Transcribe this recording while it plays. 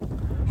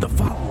The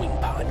following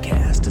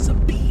podcast is a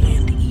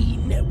B&E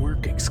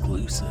Network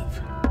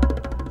exclusive.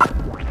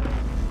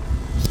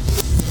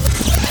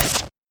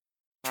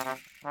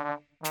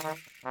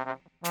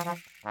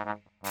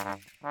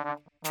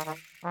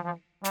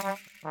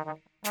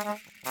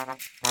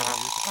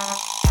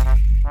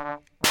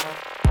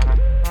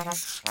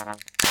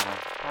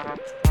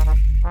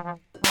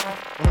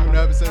 Welcome to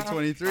episode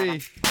 23,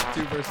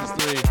 2 versus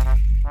 3.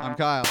 I'm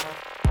Kyle.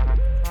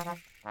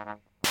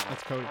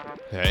 That's Cody.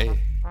 Hey.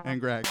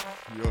 And Greg.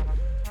 Yo,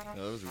 that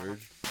was weird.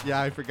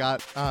 Yeah, I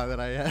forgot that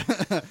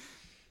I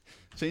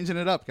changing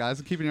it up, guys.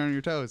 I'm keeping you on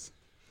your toes.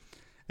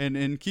 And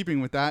in keeping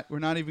with that, we're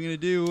not even going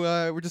to do,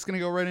 we're just going to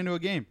go right into a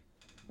game.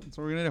 That's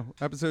what we're going to do.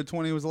 Episode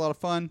 20 was a lot of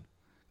fun.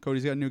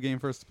 Cody's got a new game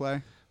for us to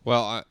play.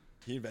 Well,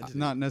 He invented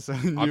Not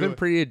necessarily new. I've been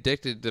pretty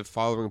addicted to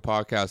following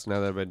podcasts now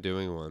that I've been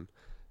doing one.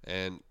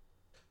 And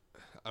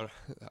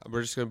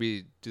we're just going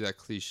to do that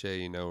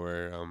cliche,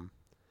 where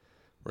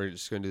we're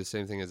just going to do the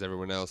same thing as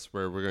everyone else,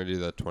 where we're going to do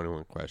the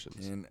 21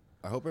 questions. And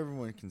I hope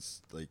everyone can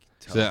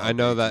tell. So how I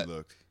know baked that- you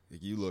look.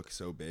 Like, you look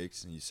so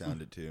baked, and you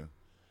sound it too.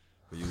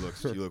 But you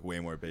look way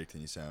more baked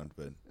than you sound.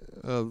 But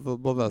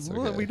Well, that's okay.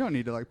 Well, we don't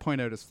need to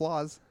point out his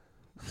flaws.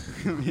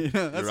 I mean, that's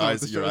your not what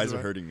the show's eyes are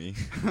about. hurting me.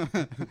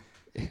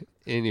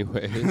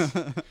 Anyways.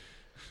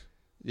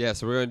 Yeah,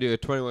 so we're going to do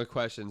 21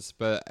 questions,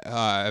 but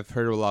I've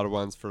heard a lot of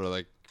ones for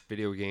like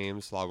video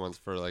games, a lot of ones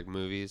for like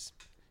movies.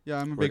 Yeah,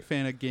 I'm a big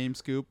fan of Game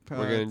Scoop.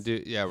 We're going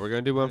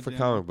to do one for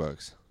comic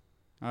books.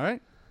 All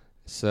right.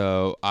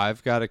 So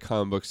I've got a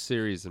comic book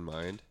series in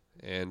mind,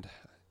 and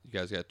you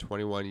guys got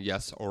 21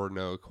 yes or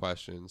no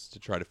questions to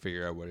try to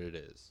figure out what it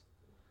is.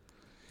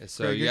 And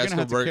so Greg, you you're guys gonna can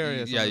have to work. carry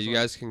us on Yeah,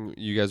 this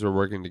you guys were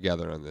working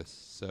together on this.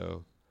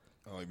 So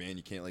Oh man,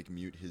 you can't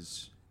mute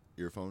his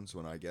earphones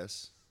when I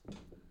guess.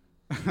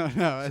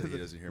 No, So he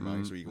doesn't hear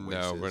mine, so he can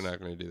waste no, his. we're not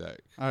going to do that.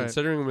 All right.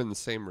 Considering we're in the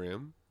same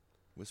room.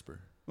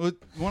 Whisper. Well,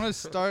 want to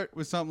start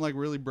with something like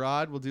really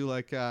broad? We'll do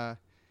like,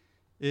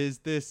 is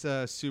this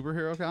a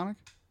superhero comic?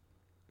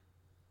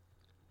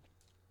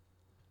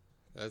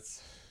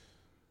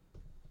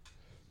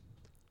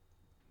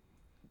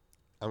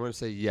 I'm going to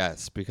say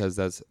yes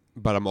because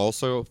but I'm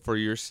also, for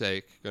your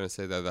sake, going to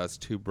say that that's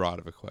too broad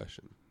of a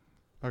question.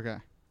 Okay.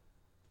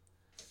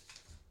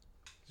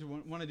 Do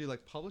you want to do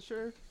like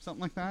publisher,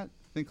 something like that?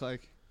 Think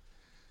like.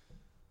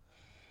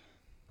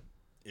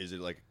 Is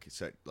it like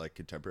set like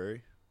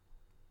contemporary?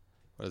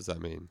 What does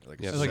that mean? Like,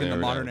 You have like to in the narrow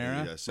it modern down.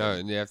 era? Yeah, No,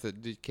 set-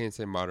 and you can't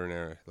say modern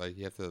era. Like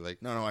you have to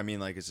like. No, I mean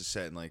like is it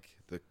set in like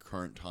the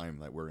current time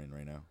that we're in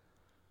right now?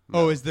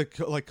 Oh, is the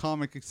like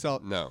comic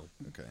itself? No.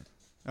 Okay.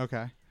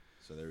 Okay.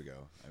 So there we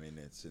go. I mean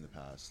it's in the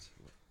past.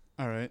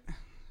 All right.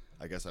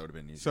 I guess that would have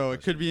been easy. So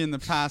it could be in the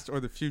past or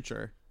the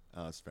future.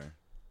 Oh, that's fair.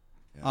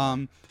 Yeah.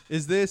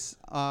 Is this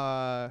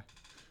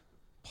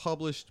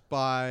published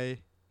by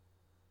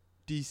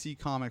DC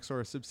Comics or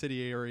a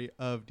subsidiary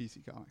of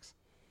DC Comics?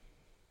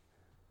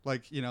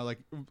 Like,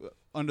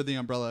 under the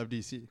umbrella of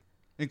DC,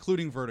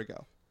 including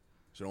Vertigo.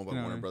 So know about you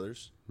know Warner what I mean?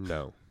 Brothers?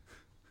 No.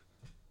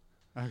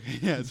 Okay,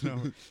 yeah, it's no.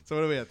 So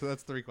what are we at? So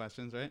that's 3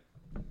 questions, right?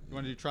 You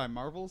want to try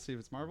Marvel? See if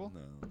it's Marvel?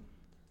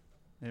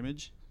 No.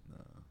 Image?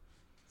 No.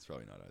 It's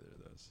probably not either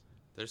of those.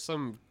 There's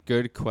some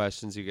good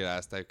questions you could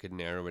ask that could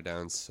narrow it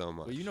down so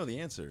much. Well, you know the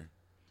answer.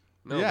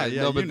 No, Yeah, but,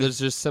 yeah, no, you but know. there's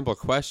just simple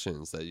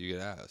questions that you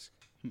could ask.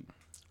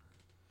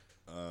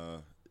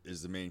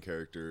 Is the main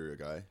character a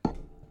guy?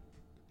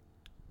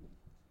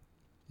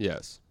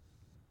 Yes.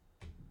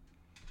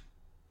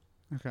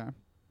 Okay.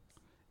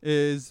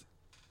 Is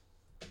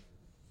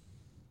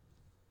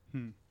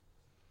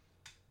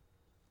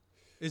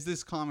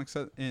this comic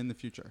set in the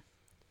future?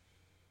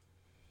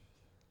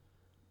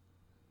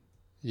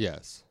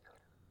 Yes.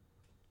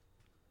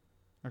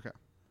 Okay.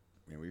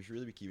 I mean, we should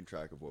really be keeping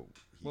track of what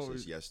he What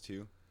says we- yes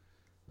to.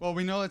 Well,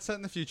 we know it's set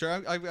in the future.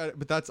 I've got it,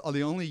 but that's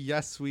the only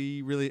yes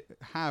we really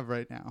have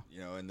right now.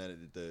 You know, and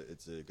then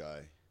it's a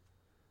guy.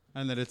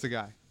 And that it's a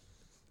guy.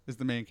 Is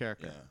the main Yeah.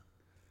 character.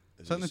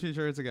 Is Set in it the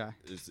future, it's a guy.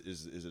 is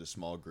it a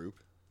small group?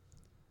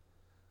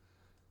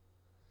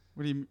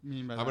 What do you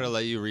mean by that? I'm going to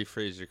let you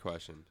rephrase your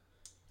question.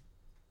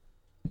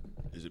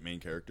 Is it main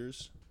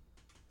characters?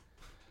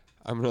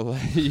 I'm going to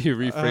let you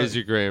rephrase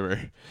your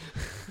grammar.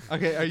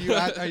 Okay, are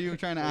you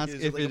trying to Like, ask is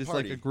it if like a it is like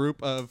party? a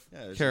group of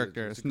Yeah, it's a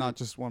characters, not group.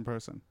 just one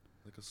person?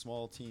 Like a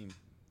small team?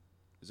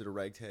 Is it a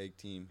ragtag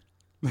team?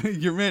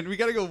 You're man. We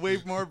gotta go way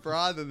more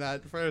broad than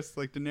that first,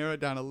 like to narrow it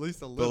down at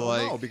least a little.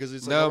 like- No, because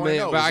it's like, No, I wanna man,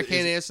 know, but is I it-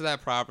 can't is answer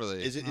that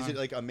properly. Is it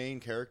like a main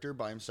character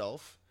by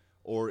himself,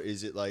 or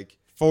is it like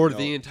for you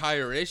the know-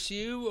 entire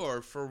issue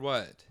or for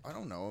what? I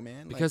don't know,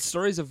 man. Because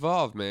stories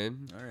evolve,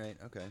 man. all right,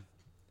 okay.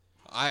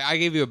 I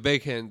gave you a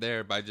big hint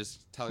there by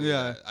just telling you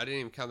Yeah. that. I didn't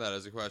even count that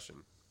as a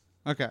question.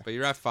 Okay. But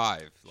you're at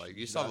 5. Like,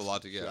 you still have a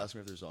lot to You get. ask me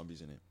if there's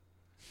zombies in it.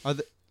 Are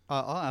the,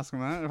 I'll ask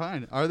him that.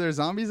 Fine. Are there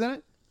zombies in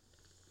it?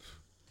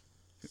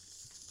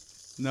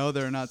 No,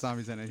 there are not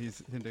zombies in it.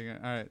 He's hinting it.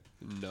 All right.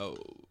 No.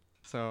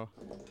 So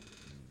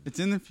it's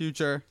in the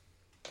future.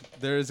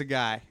 There is a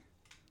guy.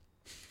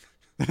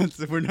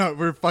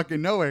 We're fucking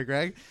nowhere,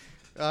 Greg.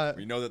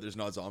 We know that there's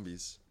not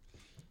zombies.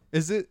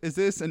 Is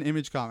this an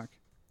Image comic?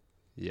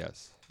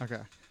 Yes.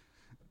 Okay,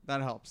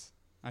 that helps.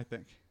 I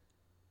think.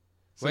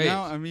 So Wait.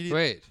 now immediately.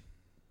 Wait.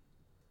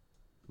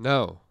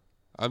 No.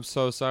 I'm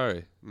so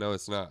sorry. No,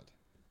 it's not.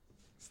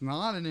 It's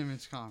not an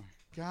Image comic.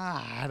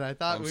 God, I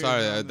thought I'm we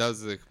sorry. were That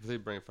was a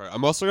complete brain fart.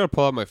 I'm also gonna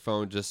pull out my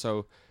phone just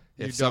so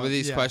You if some of don't-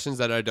 these yeah. questions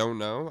that I don't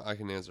know, I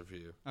can answer for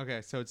you.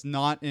 Okay, so it's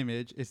not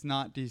Image. It's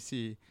not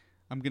DC.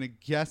 I'm gonna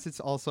guess it's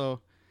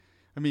also.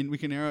 I mean, we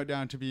can narrow it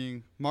down to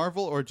being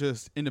Marvel or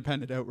just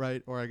independent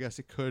outright, or I guess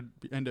it could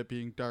end up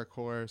being Dark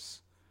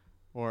Horse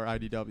or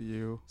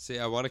IDW. See,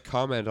 I want to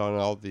comment on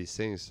all these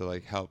things to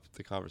like help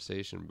the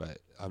conversation, but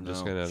I'm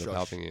just No, gonna end up shush.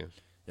 helping you.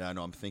 Yeah, I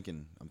know. I'm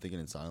thinking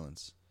in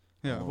silence.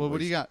 Yeah. I don't Well, wanna what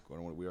do you waste- got? I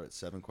don't wanna- We are at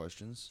 7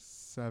 questions.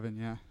 7.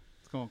 Yeah.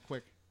 It's going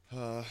quick.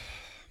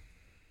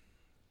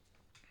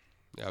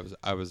 Yeah,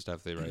 I was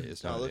definitely right.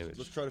 It's not an Image.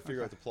 let's try to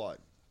figure out the plot.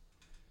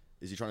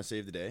 Is he trying to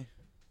save the day?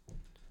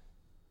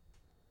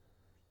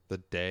 The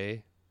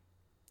day?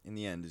 In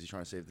the end, is he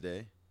trying to save the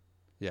day?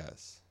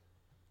 Yes.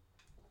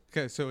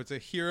 Okay, so it's a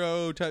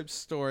hero type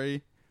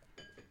story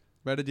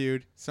about a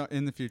dude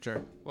in the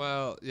future.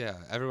 Well, yeah.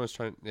 Everyone's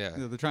trying. Yeah.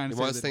 They're trying to He save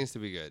wants the- things to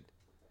be good.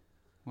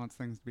 Wants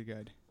things to be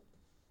good.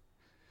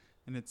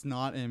 And it's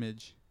not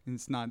Image. And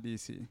it's not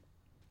DC.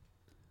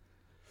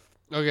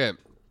 Okay.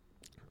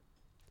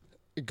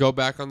 Go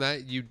back on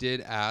that. You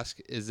did ask,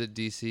 is it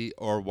DC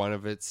or one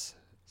of its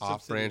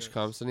off-branch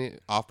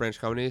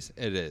companies?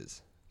 It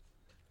is.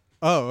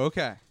 Oh,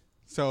 okay.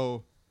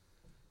 So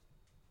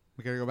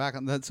we gotta go back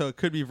on that. So it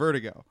could be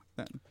Vertigo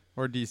then,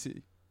 or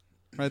DC,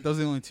 right? Those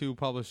are the only two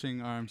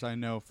publishing arms I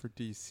know for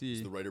Is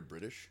DC. the writer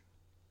British?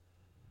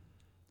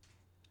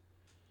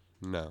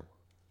 No.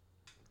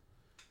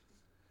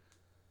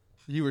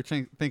 You were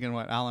thinking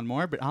what, Alan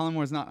Moore? But Alan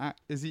Moore's not.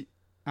 Is he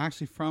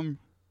actually from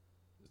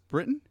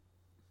Britain?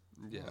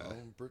 Yeah. Well,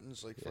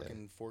 Britain's like Yeah.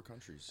 fucking 4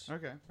 countries.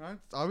 Okay,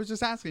 I was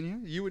just asking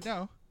you. You would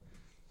know.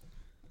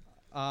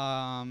 So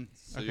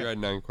okay. you're at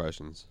 9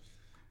 questions.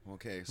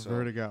 Okay, so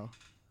Vertigo.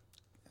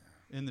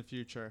 In the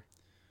future.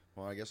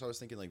 well, I guess I was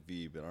thinking like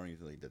V, but I don't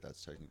even think that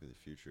that's technically the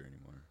future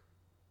anymore.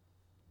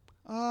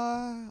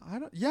 I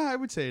don't. Yeah, I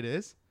would say it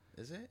is.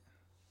 Is it?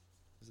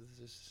 Is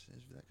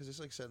that because it's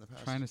like set in the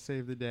past? Trying to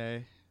save the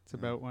day. It's Yeah.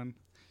 about one.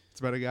 It's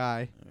about a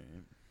guy. All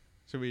right.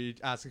 Should we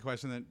ask a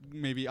question that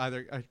maybe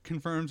either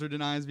confirms or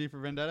denies V for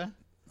Vendetta,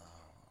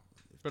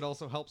 but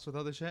also helps with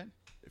other shit?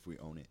 If we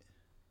own it.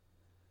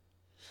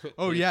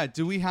 Oh yeah,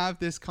 do we have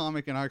this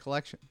comic in our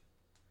collection?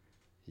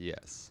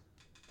 Yes.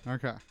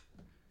 Okay.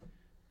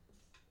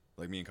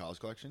 Like me and Kyle's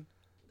collection?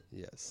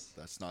 Yes.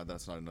 That's not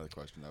another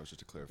question. That was just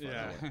to clarify.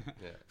 Yeah.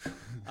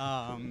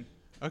 That one.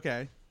 Yeah.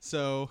 Okay.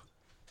 So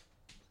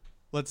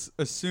let's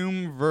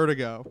assume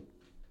Vertigo,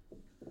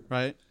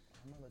 right?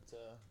 I don't know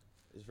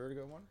that, is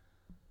Vertigo one?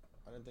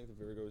 I didn't think that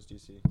Vertigo was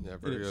DC. Yeah,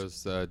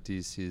 Vertigo's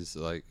DC's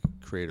like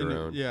creator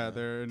owned. Yeah,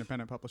 they're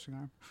independent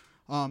publishing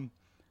arm.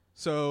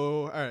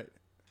 So all right,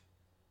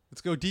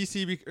 let's go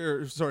DC.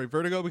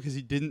 Vertigo, because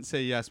he didn't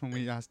say yes when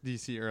we asked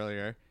DC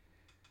earlier,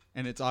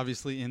 and it's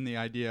obviously in the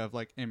idea of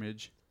like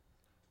Image,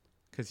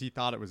 because he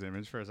thought it was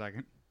Image for a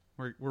second.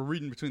 We're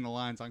reading between the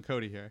lines on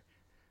Cody here.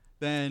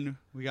 Then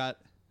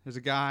there's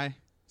a guy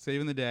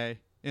saving the day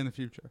in the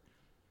future.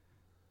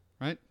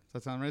 Right? Does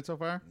that sound right so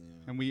far?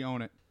 Yeah. And we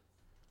own it.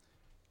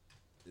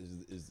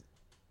 Is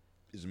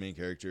the main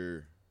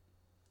character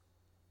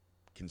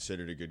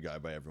considered a good guy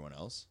by everyone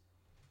else?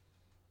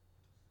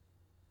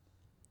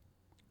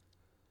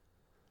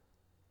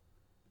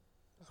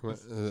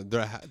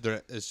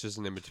 It's just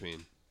an in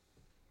between.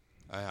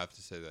 I have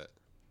to say that.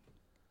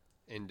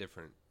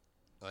 Indifferent.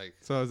 Like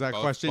So is that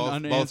question both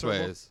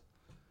unanswerable? ways.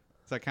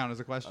 Does that count as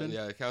a question?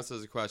 Yeah, it counts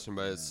as a question,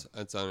 but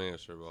it's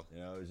unanswerable.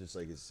 You know, it's just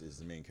like is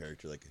the main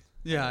character like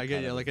Yeah, I get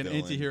kind you, of a like an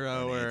villain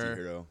anti-hero or an or-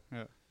 anti-hero? Yeah.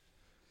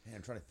 Man,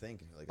 I'm trying to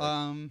think like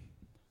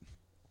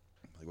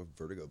what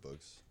Vertigo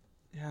books.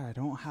 Yeah, I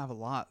don't have a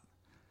lot.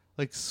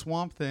 Like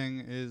Swamp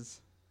Thing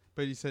is,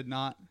 but you said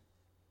not.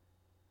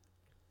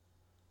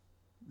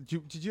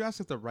 Did you ask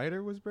if the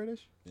writer was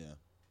British? Yeah.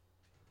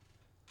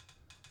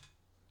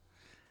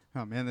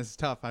 Oh man, this is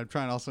tough. I'm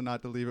trying also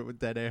not to leave it with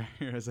dead air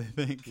here, as I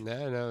think.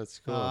 No, it's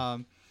cool. All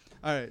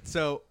right,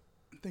 so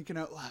thinking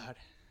out loud.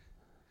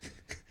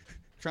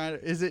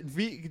 Is it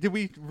V? Did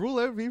we rule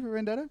out V for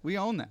Vendetta? We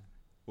own that.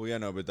 Well, yeah,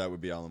 no, but that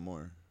would be Alan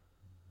Moore.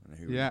 And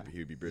he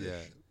would be British. Yeah.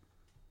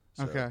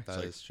 So Okay. it's That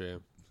like, is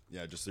true.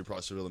 yeah, just through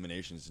process of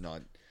elimination is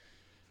not.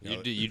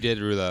 You did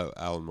rule out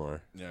Alan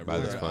Moore. Yeah, by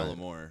this point. Alan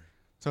Moore.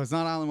 So it's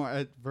not Alan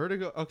Moore.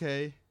 Vertigo.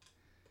 Okay.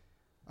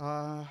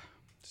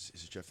 Is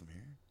it Jeff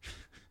Lemire?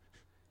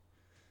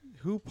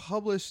 Who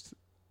published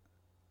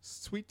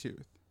Sweet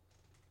Tooth?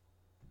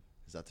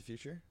 Is that the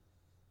future?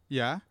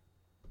 Yeah.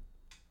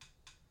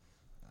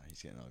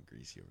 He's getting all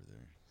greasy over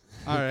there.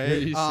 All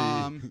Greasy.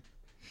 right.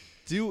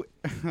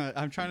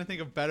 I'm trying to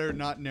think of better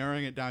not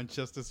narrowing it down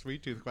just a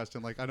Sweet Tooth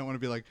question. Like I don't want to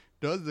be like,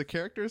 does the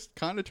characters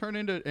kind of turn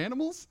into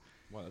animals?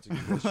 Wow, that's a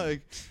good question.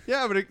 Like,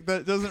 yeah, but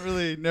that doesn't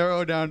really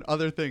narrow down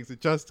other things.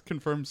 It just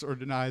confirms or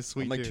denies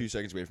sweet I'm like tooth. 2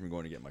 seconds away from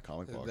going to get my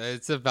comic box.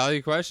 It's a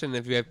value question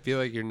if you feel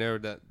like you're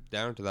narrowed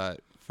down to that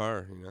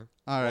far, you know?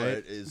 All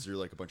right. But is there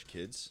like a bunch of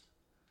kids?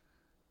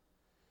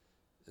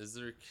 Is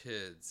there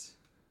kids?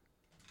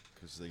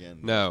 Because again,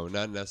 No,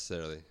 not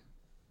necessarily.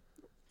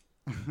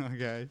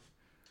 Okay.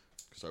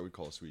 Because I would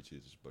call Sweet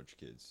Tooth just a bunch of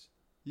kids.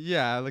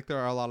 Yeah, like there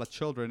are a lot of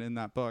children in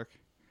that book.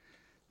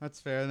 That's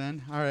fair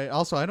then. All right.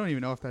 Also, I don't even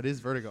know if that is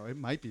Vertigo. It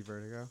might be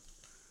Vertigo.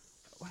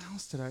 What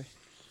else did I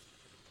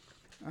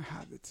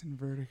have that's in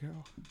Vertigo?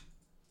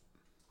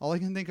 All I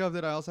can think of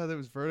that I also had that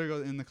was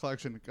Vertigo in the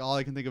collection. All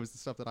I can think of is the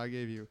stuff that I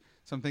gave you.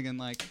 So I'm thinking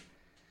like,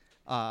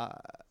 I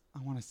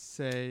want to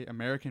say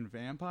American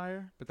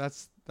Vampire, but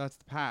that's the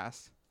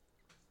past.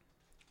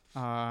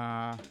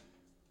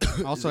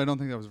 Also, I don't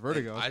think that was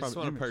Vertigo. I just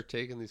want to Image.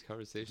 partake in these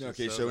conversations.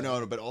 Okay, so so bad.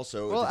 no, but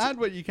also. if Well, it's a- add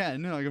what you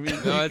can. No, I mean, No,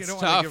 you it's don't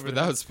wanna tough give it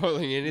without a-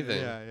 spoiling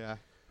anything. Yeah.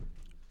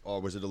 Oh,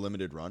 was it a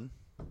limited run?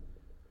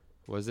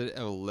 Was it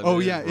a limited Oh,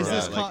 yeah, is run?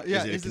 this like, yeah,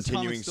 is it is a this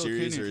continuing comic still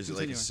series or is it like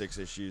continuing? 6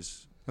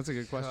 issues? That's a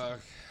good question.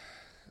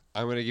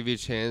 I'm going to give you a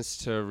chance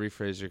to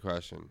rephrase your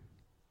question.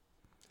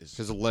 Is-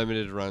 Because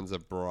limited run's a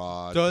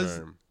broad Does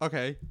term.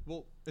 okay?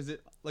 Well, is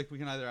it like we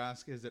can either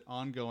ask, is it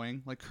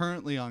ongoing, like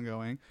currently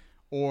ongoing,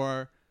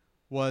 or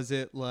was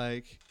it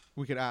like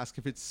we could ask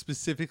if it's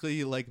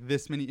specifically like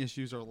this many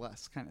issues or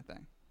less kind of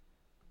thing?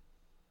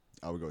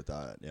 I would go with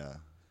that. Yeah.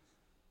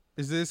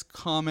 Is this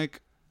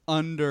comic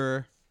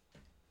under?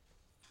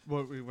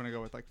 What we want to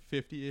go with, like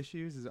 50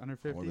 issues? Is it under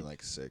I 50? would be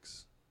like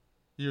 6.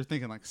 You're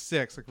thinking like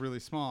 6, like really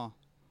small.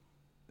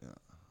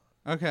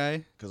 Yeah.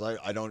 Okay. Because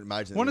I don't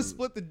imagine. Want to that we-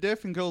 split the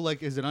diff and go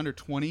like, is it under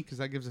 20? Because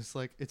that gives us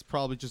like, it's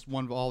probably just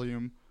one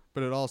volume,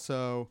 but it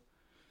also.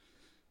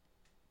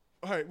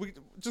 All right, we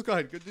just go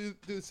ahead. Go do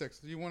the 6.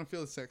 Do you want to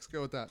feel the 6?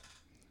 Go with that.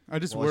 I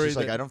just Well, it's worry just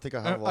that like I don't think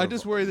I have a lot I of-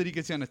 just worry that he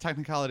gets you on a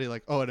technicality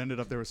like, oh, it ended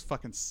up there was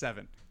fucking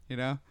 7. You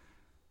know?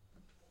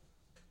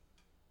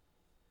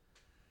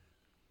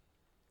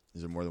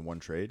 Is it more than one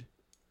trade?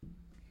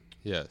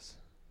 Yes.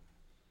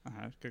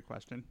 Good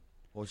question.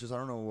 Well, it's just I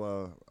don't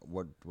know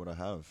what I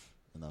have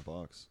in that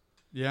box.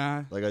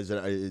 Yeah. Like I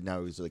said,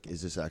 now it's like,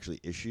 is this actually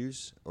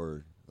issues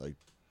or like,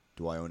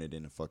 do I own it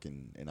in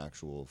an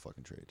actual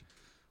fucking trade?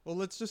 Well,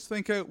 let's just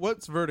think of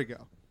what's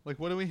Vertigo. Like,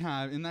 what do we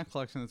have in that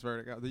collection that's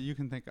Vertigo that you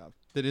can think of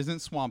that isn't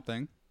Swamp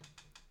Thing,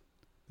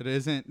 that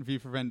isn't V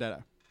for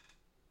Vendetta?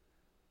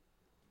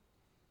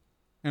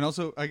 And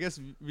also, I guess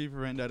V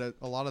for Vendetta,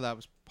 a lot of that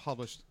was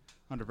published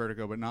under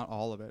Vertigo, but not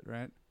all of it,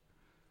 right?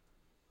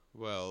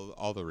 Well,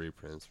 all the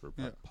reprints were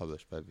Yeah.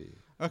 published by V.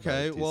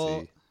 Okay, by well,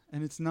 TC.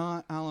 and it's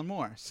not Alan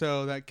Moore,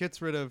 so that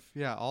gets rid of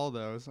all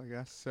those, I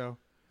guess. So,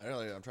 I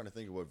don't know. I'm trying to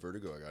think of what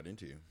Vertigo I got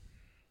into.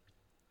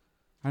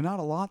 not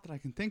a lot that I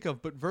can think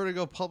of, but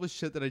Vertigo published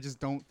shit that I just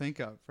don't think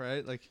of,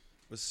 right? Like,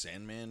 Was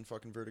Sandman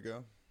fucking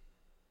Vertigo?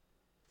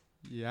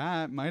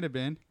 yeah, it might have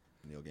been.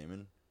 Neil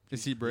Gaiman.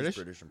 Is he He's British?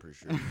 British, I'm pretty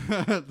sure.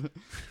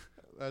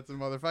 That's a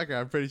motherfucker.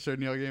 I'm pretty sure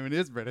Neil Gaiman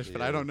is British,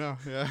 but I Yeah. don't know.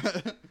 Yeah.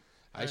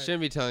 I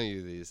shouldn't be telling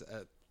you these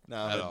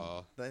No, at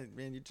all.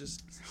 Man, you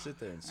just sit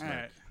there and All smoke.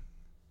 right.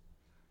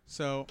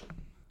 So,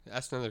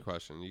 Ask another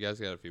question. You guys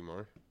got a few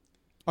more?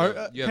 You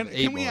have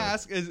 8 can we more.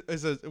 ask?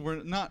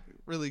 We're not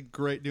really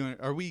great doing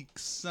it. Are we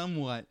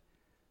somewhat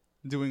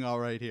doing all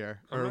right here,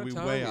 I'm or are not we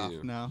telling way you.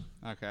 off? No.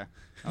 Okay.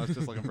 I was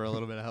just looking for a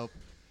little bit of help.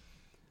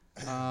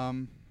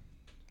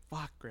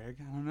 Fuck, Greg.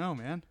 I don't know,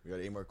 man. We got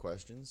 8 more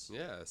questions.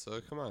 Yeah,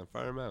 so come on,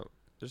 fire them out.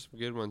 There's some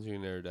good ones you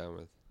can narrow down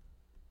with.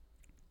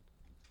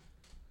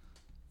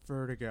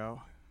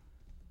 Vertigo.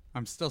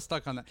 I'm still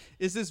stuck on that.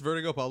 Is this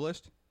Vertigo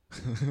published?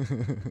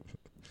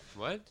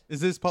 What? Is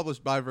this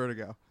published by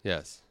Vertigo?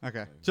 Yes.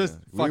 Okay. Just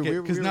Yeah. fuck We-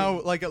 it. Because we now,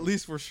 were- like, at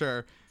least we're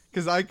sure.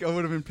 Because I would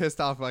have been pissed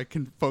off if I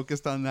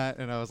focused on that,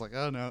 and I was like,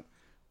 oh, no.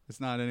 It's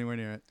not anywhere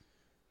near it.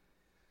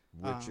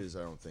 Witches,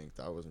 I don't think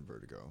that wasn't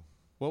Vertigo.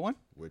 What one?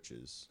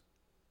 Witches.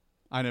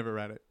 I never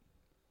read it.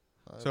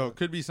 So it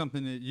could be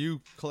something that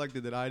you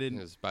collected that I It didn't.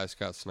 was by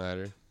Scott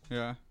Snyder.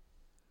 Yeah.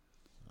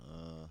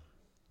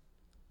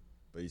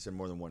 But you said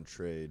more than one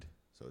trade,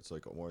 so it's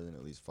like more than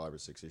at least 5 or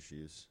 6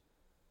 issues.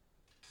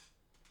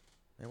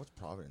 Man, what's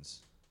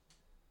Providence?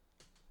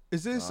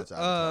 Is No, this, it's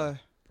Avatar.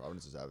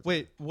 Providence is Avatar.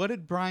 wait, what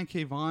did Brian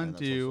K. Vaughan And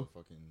that's do? also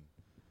fucking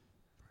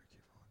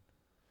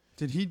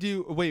Did he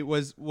do, wait,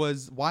 was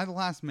Why the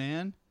Last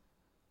Man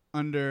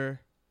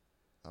under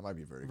that might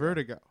be Vertigo.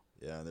 Vertigo?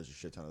 Yeah, and there's a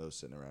shit ton of those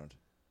sitting around.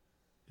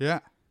 Yeah.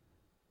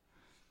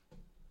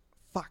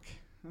 Fuck.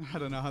 I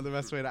don't know how the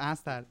best way to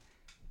ask that.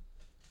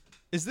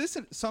 Is this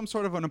some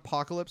sort of an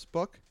apocalypse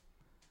book?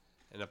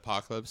 An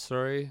apocalypse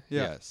story?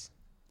 Yeah. Yes.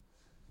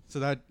 So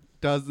that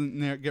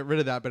doesn't get rid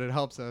of that, but it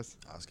helps us.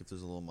 Ask if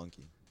there's a little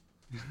monkey.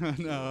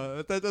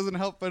 No, that doesn't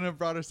help in a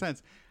broader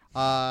sense.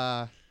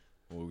 Well,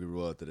 we could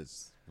rule out that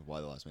it's Why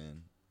the Last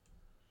Man.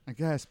 I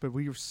guess, but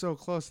we were so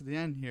close at the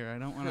end here. I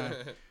don't want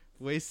to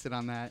waste it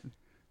on that.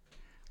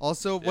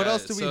 Also, what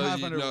else do we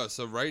have under? No,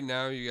 so right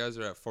now you guys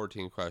are at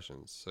 14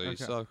 questions, so you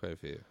Okay. still have quite a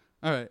few.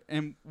 All right,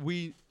 and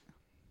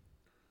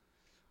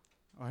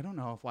Oh, I don't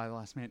know if Why the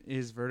Last Man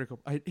is vertical.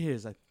 It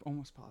is. I'm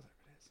almost positive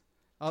it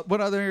is.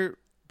 What other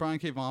Brian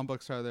K. Vaughan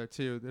books are there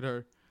too that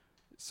are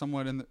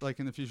somewhat in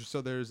the future?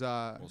 So there's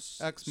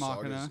Ex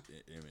Machina.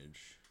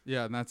 Image.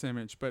 Yeah, and that's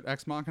Image. But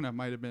Ex Machina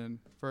might have been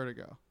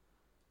Vertigo.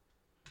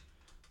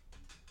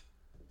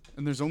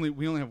 And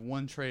we only have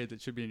one trade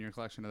that should be in your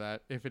collection of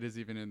that, if it is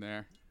even in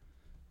there.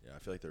 Yeah, I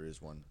feel like there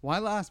is one. Why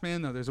Last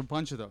Man though? There's a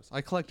bunch of those.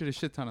 I collected a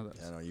shit ton of those.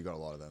 Yeah, no, you got a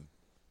lot of them.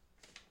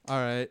 All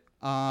right.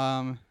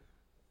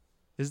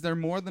 Is there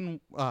more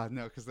than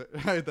no? Because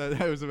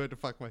I was about to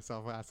fuck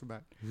myself asking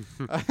that.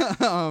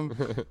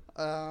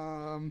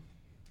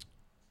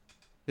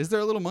 Is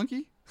there a little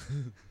monkey?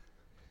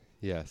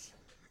 Yes.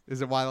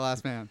 Is it Why the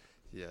Last Man?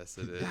 Yes,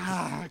 it is.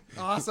 Ah,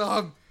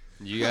 awesome.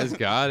 You guys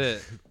got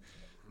it.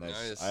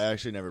 Nice. I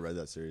actually never read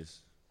that series.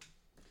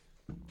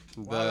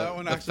 Wow, that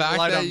one the actually fact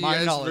relied that on you my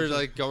guys knowledge. were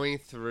like going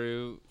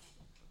through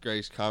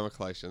Greg's comic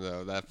collection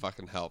though, that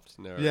fucking helped.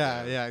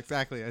 Yeah,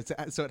 exactly.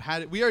 So it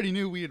had. We already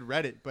knew we had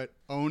read it, but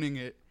owning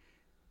it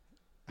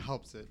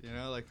helps it. You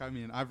know, like I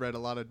mean, I've read a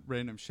lot of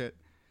random shit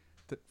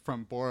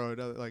from borrowed,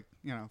 like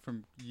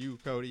from you,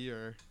 Cody,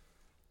 or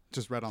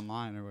just read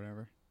online or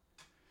whatever.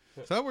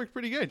 So that worked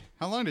pretty good.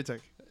 How long did it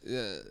take?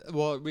 Yeah.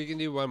 Well, we can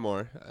do one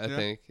more. I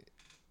think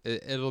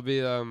it'll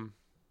be I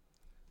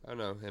don't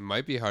know. It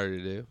might be harder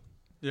to do.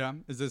 Yeah.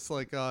 Is this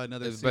like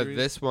another series? But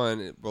this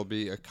one will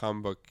be a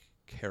comic book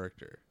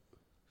character.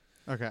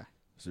 Okay.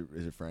 Is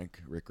it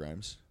Rick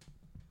Grimes?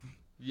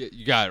 Yeah,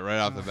 you got it right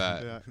off the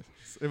bat. Yeah.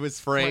 It was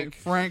Frank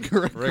Rick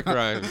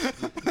Grimes.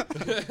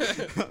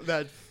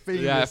 That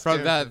famous Yeah,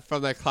 from character.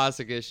 that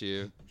classic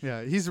issue.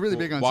 Yeah, he's really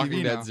big on Walking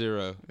TV Dead now.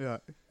 Zero. Yeah.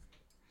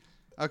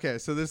 Okay,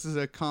 so this is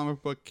a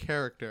comic book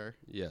character.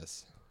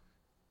 Yes.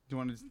 Do you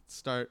want to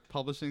start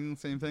publishing the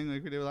same thing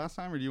like we did last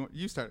time, or do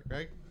you start it,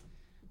 Greg?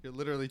 You're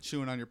literally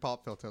chewing on your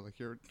pop filter like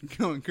you're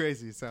going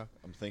crazy. So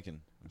I'm thinking,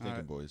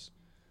 right. boys.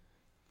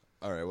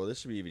 All right, well, this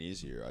should be even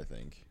easier, I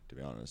think, to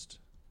be honest.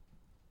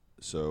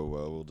 So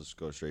we'll just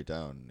go straight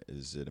down.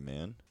 Is it a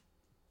man?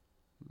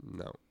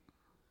 No.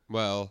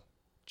 Well,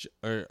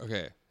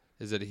 okay.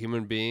 Is it a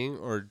human being,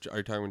 or are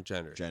you talking about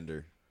gender?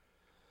 Gender.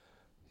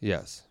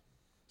 Yes.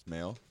 It's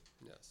male?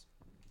 Yes.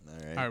 All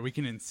right. all right, we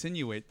can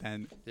insinuate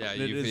then. Yeah,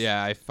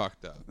 that I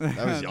fucked up.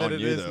 That was that on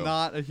it you, is though.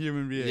 not a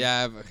human being.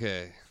 Yeah,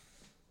 okay.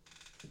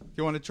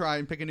 You want to try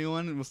and pick a new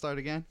one, and we'll start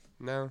again?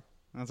 No,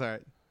 That's all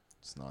right.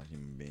 It's not a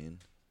human being.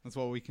 That's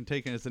what we can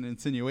take as an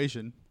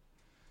insinuation.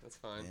 that's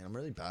fine. Man, I'm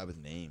really bad with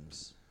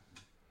names.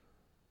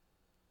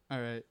 All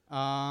right.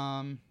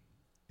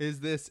 Is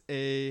this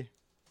a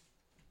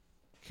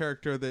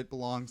character that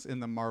belongs in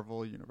the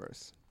Marvel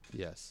universe?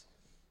 Yes.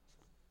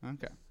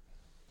 Okay.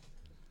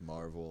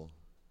 Marvel.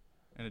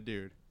 And a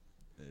dude.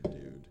 A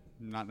dude.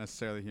 Not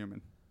necessarily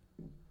human.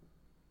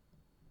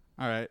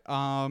 All right.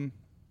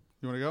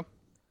 You want to go?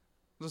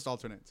 We'll just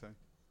alternate, so you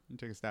can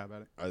take a stab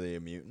at it. Are they a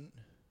mutant?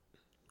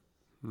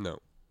 No.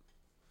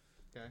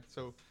 Okay.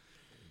 So,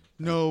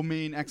 no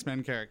main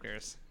X-Men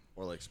characters.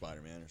 Or like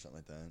Spider-Man or something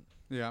like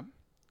that?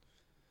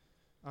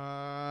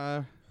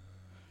 Yeah.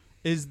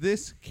 Is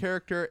this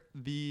character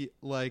the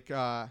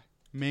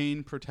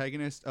main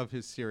protagonist of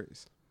his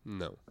series?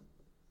 No.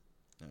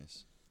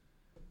 Nice.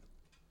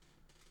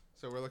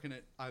 So we're looking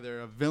at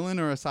either a villain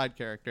or a side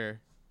character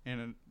in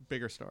a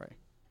bigger story.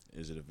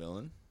 Is it a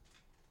villain?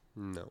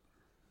 No.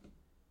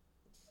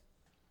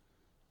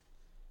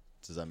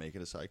 Does that make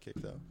it a sidekick,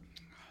 though?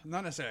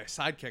 Not necessarily a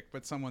sidekick,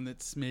 but someone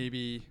that's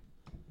maybe,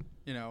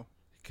 It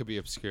could be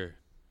obscure.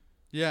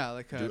 yeah,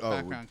 like a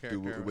background character. or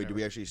Do whatever.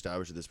 we actually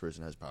establish that this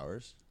person has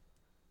powers?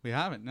 We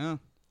haven't, no.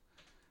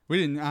 We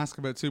didn't ask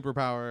about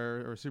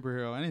superpower or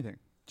superhero or anything.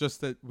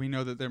 Just that we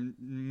know that they're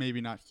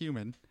maybe not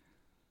human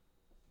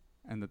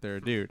and that they're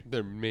a dude.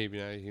 They're maybe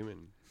not a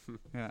human.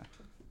 Yeah.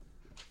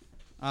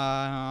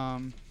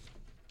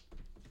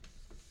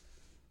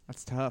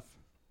 That's tough.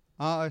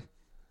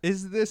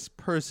 Is this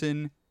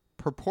person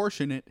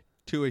proportionate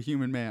to a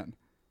human man?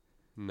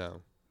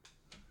 No.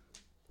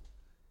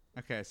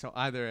 Okay, so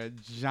either a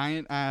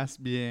giant ass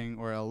being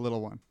or a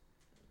little one.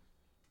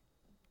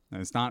 No,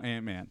 it's not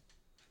Ant-Man.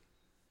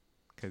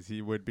 Because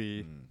he would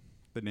be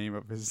the name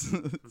of his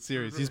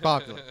series. He's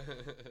popular.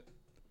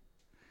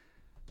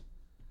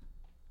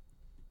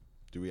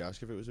 Do we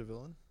ask if it was a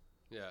villain?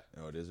 Yeah.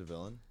 No, it is a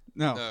villain.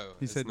 No, No,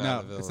 he it's said not no.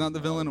 a villain. It's not the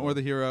villain or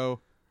the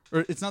hero.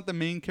 Or it's not the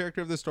main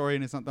character of the story,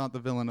 and it's not the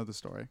villain of the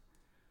story.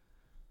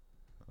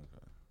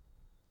 Okay.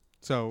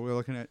 So we're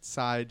looking at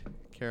side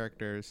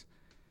characters,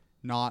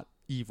 not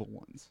evil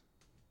ones.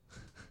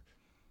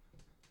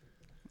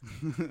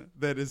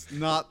 That is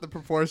not the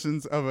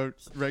proportions of a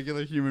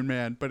regular human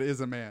man, but is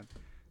a man.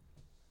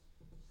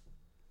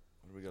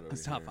 What do we got over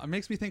That's tough. here? It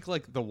makes me think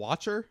like the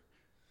Watcher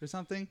or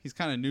something. He's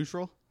kind of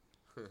neutral.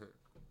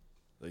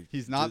 Like,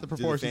 He's not the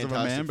proportions of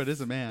a man, but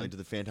is a man. Like, do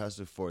the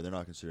Fantastic Four, they're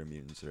not considered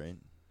mutants, right?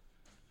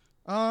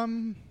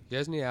 You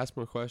guys need to ask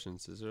more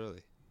questions. It's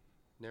early.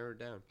 Narrow it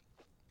down.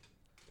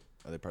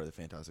 Are they part of the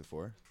Fantastic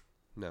Four?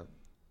 No.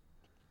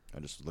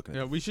 I'm just looking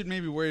yeah, at, we should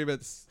maybe worry about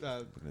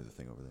looking at the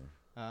thing over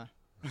there.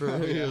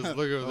 Just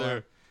look over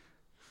there.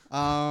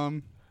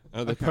 Oh,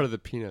 they're Okay. part of the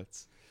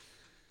Peanuts.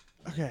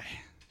 Okay.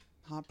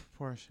 Not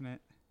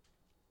proportionate.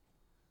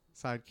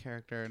 Side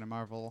character in a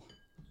Marvel.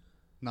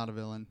 Not a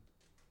villain.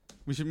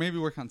 We should maybe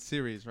work on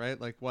series, right?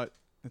 Like what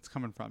it's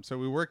coming from. So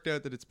we worked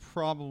out that it's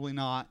probably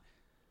not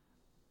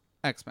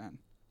X-Men.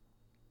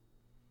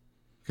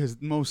 Because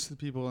most of the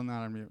people in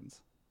that are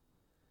mutants.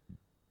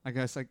 I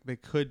guess like they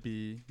could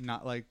be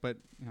not like, but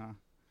you know,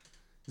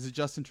 is it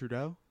Justin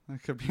Trudeau?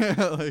 That could be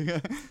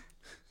like.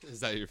 Is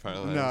that your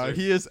final No, answer?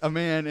 he is a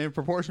man and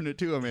proportionate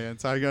to a man.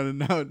 So I gotta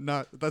know.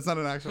 Not that's not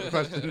an actual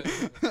question.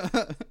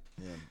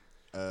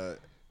 Yeah.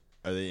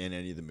 Are they in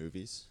any of the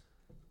movies?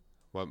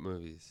 What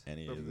movies?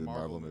 Any The of the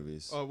Marvel Marvel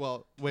movies? Oh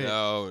well, wait.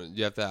 No,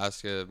 you have to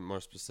ask a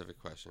more specific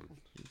question.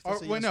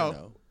 Just a wait, yes or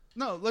no.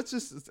 No, let's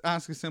just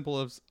ask as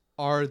simple as: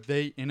 are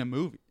they in a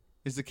movie?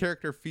 Is the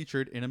character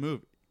featured in a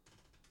movie?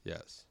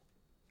 Yes.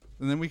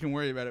 And then we can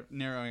worry about it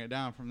narrowing it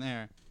down from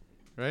there,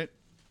 right?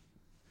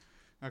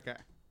 Okay.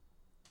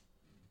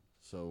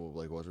 So,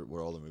 like, what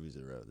are all the movies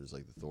that are out? There's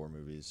like the Thor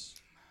movies,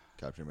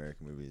 Captain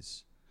America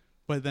movies.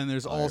 But then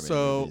there's Iron Man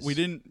also movies.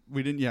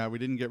 we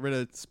didn't get rid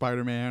of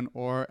Spider-Man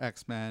or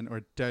X-Men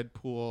or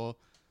Deadpool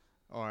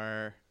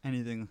or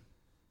anything,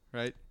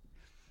 right?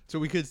 So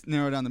we could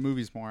narrow down the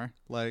movies more.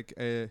 Like,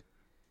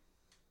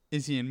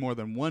 is he in more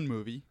than one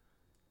movie?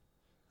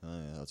 Oh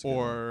yeah, that's a good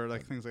Or one.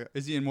 like things like that.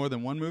 Is he in more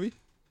than one movie?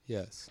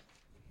 Yes.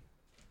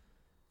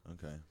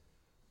 Okay.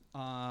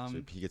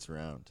 So he gets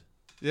around.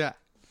 Yeah.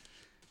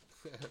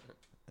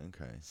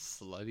 Okay.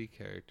 Slutty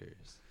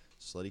characters.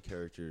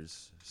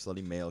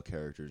 Slutty male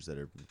characters that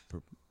are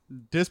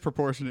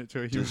Disproportionate to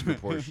a human.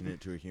 disproportionate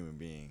to a human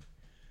being.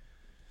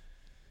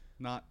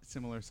 Not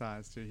similar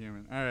size to a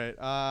human. All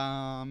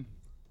right.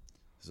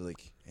 So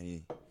like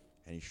any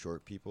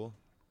short people?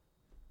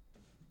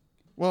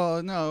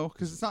 Well, no,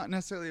 because it's not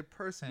necessarily a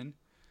person,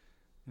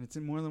 and it's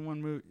in more than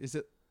one movie. Is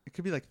it? It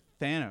could be like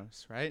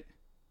Thanos, right?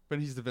 But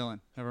he's the villain.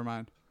 Never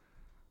mind.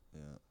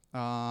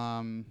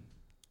 Yeah.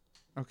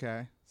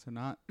 Okay, so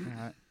not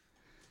that.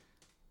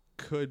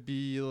 Could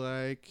be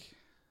like,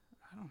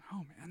 I don't know,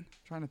 man. I'm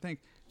trying to think.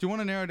 Do you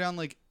want to narrow down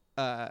like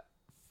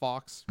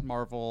Fox,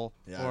 Marvel,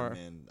 Yeah, or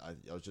man.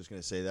 I was just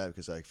gonna say that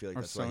because I feel like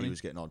or that's why Sony? he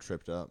was getting all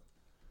tripped up.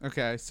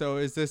 okay? So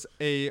is this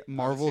a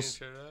Marvel?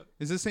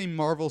 Is this a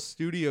Marvel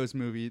Studios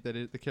movie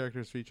that the character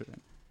is featured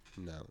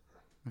in? No.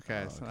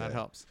 Okay, Oh, so that okay.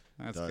 helps.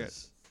 That's good.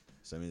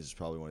 So that means it's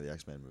probably one of the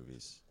X-Men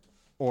movies.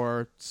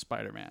 Or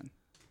Spider-Man.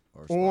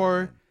 Or Or-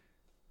 Spider-Man.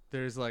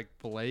 There's like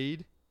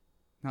Blade.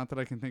 Not that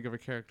I can think of a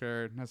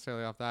character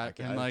necessarily off that.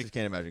 I And like, just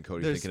can't imagine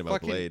Cody there's thinking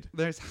about Blade.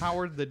 There's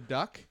Howard the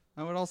Duck.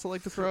 I would also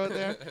like to throw it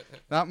there.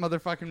 That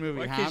motherfucking movie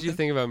Why happened. can't you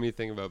think about me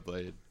thinking about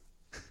Blade?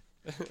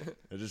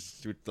 Or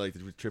just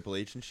with Triple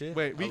H and shit.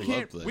 Wait, I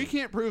love Blade. we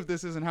can't prove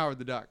this isn't Howard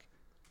the Duck.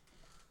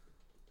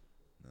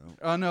 No.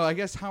 Oh no, I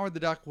guess Howard the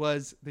Duck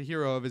was the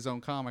hero of his own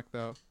comic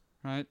though,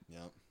 right? Yeah.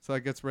 So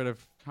that gets rid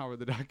of Howard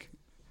the Duck.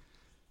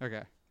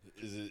 Okay.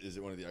 Is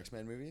it one of the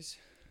X-Men movies?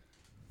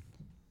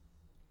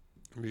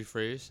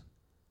 Rephrase.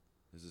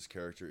 Is this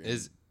character in?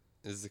 Is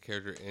the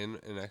character in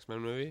an X-Men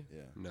movie?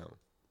 Yeah. No.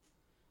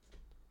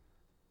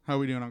 How are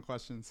we doing on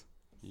questions?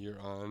 You're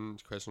on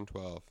question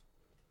 12.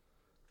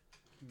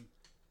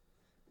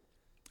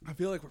 I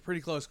feel like we're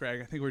pretty close,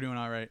 Greg. I think we're doing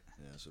all right.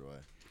 Yeah, so do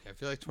I. I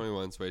feel like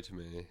 21's way too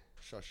many.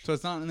 Shush. So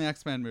it's not in the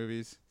X-Men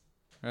movies,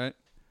 right?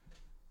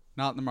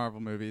 Not in the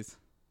Marvel movies.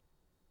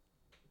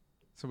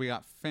 So we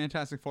got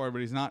Fantastic Four, but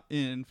he's not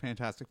in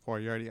Fantastic Four.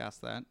 You already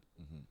asked that.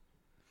 Mhm.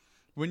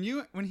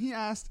 When he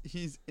asked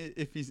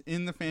if he's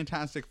in the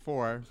Fantastic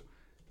Four,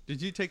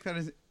 did you take that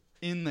as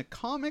in the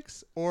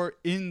comics or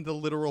in the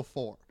literal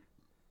four?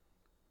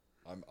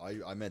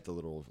 I meant the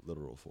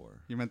literal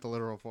four. You meant the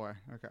literal four.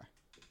 Okay.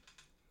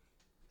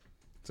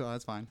 So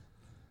that's fine.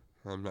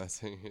 I'm not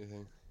saying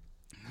anything.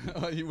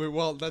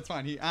 Well, that's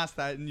fine. He asked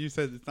that, and you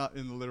said it's not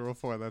in the literal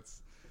four.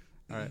 That's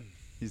all right.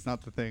 He's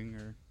not the thing,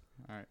 or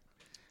all right.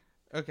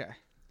 Okay.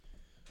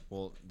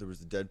 Well, there was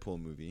the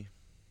Deadpool movie.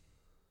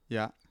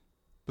 Yeah,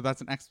 but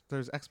that's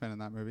There's X-Men in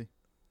that movie.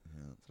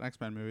 Yeah. It's an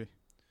X-Men movie.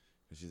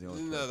 She's the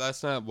only No,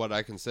 that's not what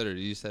I considered.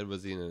 You said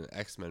was he in an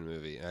X-Men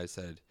movie, and I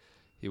said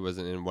he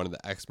wasn't in one of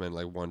the X-Men,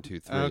 like 1, 2,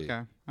 3. Okay.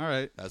 All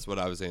right. That's what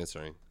I was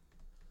answering.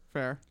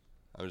 Fair.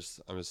 I'm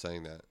just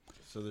saying that.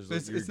 So there's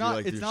It's you're not-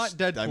 like, it's there's-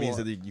 not That means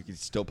Deadpool. that you could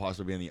still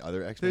possibly be in the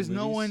other X-Men There's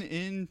no one movies?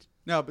 in.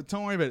 No, but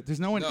don't worry about it. There's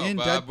no one No, in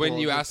but Deadpool. when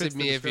you that asked fits the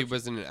me if he description.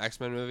 was in an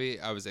X-Men movie,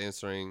 I was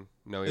answering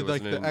no, he Like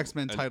wasn't the in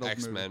X-Men an titled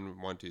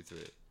X-Men 1, 2, 3.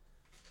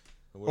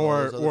 What are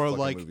all those other or fucking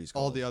like movies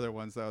all called? the other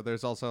ones though.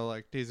 There's also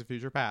like Days of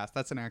Future Past.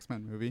 That's an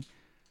X-Men movie.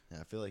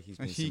 Yeah, I feel like he's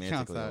And being he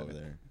counts semantically that. over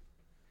there.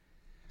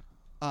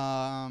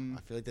 Um,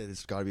 I feel like that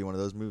it's got to be one of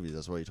those movies.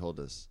 That's what he told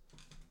us.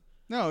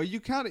 no, you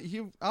count it.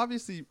 He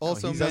obviously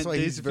also he's- that's meant why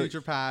Days he's of very-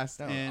 Future Past.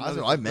 No, and that's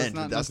other what I stuff. meant.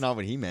 But that's not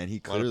what he meant. He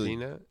Want a clearly.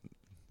 peanut?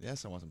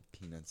 Yes, I want some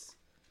peanuts.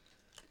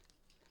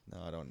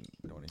 No, I don't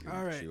want to hear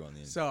All you right. chew on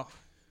the. So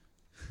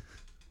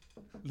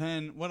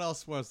then, what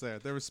else was there?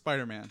 There was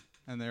Spider-Man,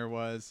 and there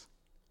was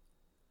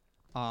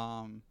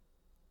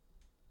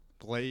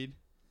Blade.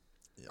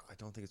 Yeah, I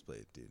don't think it's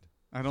Blade, dude.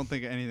 I don't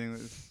think anything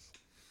was.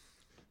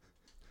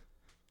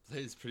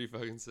 Blade's pretty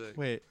fucking sick.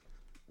 Wait,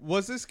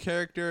 was this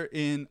character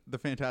in the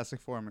Fantastic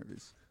Four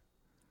movies?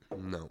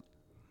 No.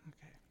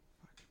 Okay.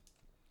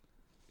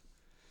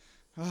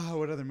 Fuck.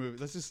 What other movie?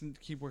 Let's just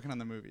keep working on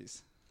the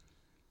movies.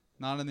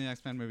 Not in the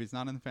X-Men movies.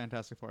 Not in the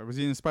Fantastic Four. Was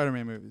he in the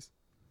Spider-Man movies?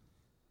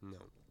 No.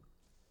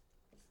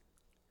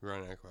 You're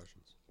running out of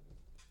questions.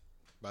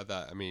 By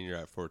that, I mean you're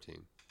at 14.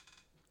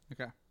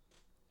 Okay.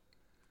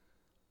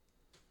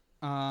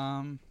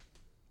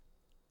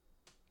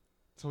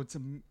 So it's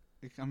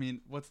I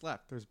mean, what's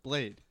left? There's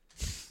Blade.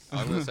 All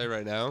I'm gonna say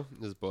right now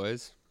is,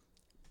 boys,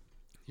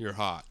 you're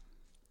hot,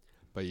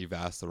 but you've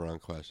asked the wrong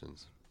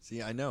questions.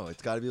 See, I know.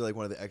 It's got to be like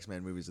one of the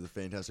X-Men movies or the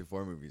Fantastic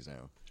Four movies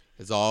now.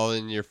 It's all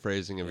in your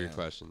phrasing of your Yeah.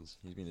 questions.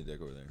 He's being a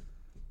dick over there.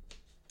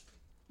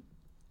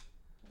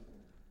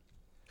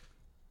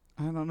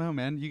 I don't know,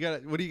 man. You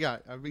got what do you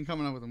got? I've been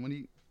coming up with them. What do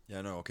you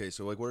Yeah, no. Okay,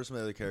 so like, what are some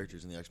of the other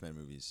characters in the X-Men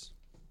movies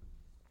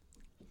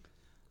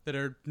that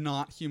are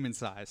not human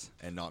size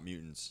and not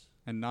mutants?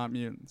 and not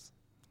mutants?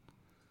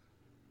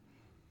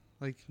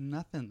 Like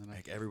nothing that I.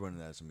 Like everyone in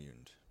that's a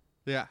mutant.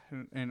 Yeah,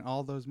 in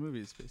all those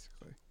movies,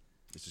 basically.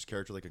 Is this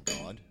character like a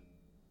god?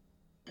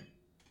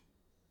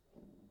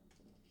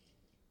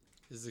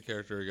 Is the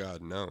character a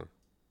god? No.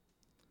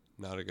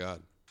 Not a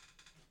god.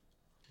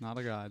 Not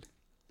a god.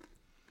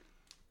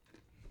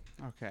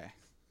 Okay,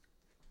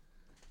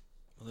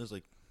 Well, there's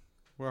like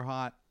we're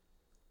hot.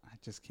 I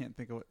just can't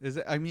think of what is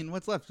it. I mean,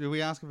 what's left? Do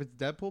we ask if it's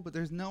Deadpool? But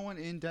there's no one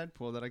in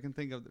Deadpool that I can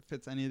think of that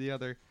fits any of the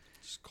other.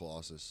 just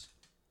Colossus.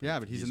 Yeah,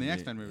 but he's in a the mu-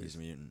 X-Men movies. He's a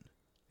mutant.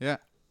 Yeah.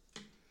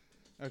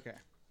 Okay.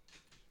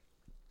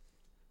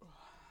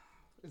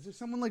 Is there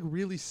someone like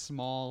really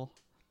small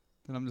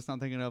that I'm just not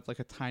thinking of, like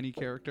a tiny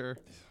character?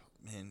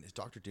 Man, is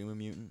Doctor Doom a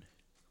mutant?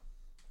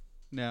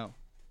 No.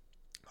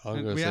 All I'm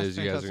And gonna we say asked is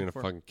you guys are Fantastic gonna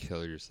Four. fucking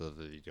kill yourself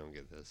if you don't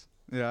get this.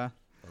 Yeah.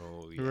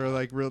 Oh We yeah. were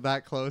like real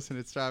that close, and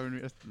it's driving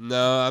me.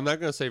 No, I'm not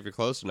gonna say if you're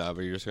close or not,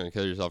 but you're just gonna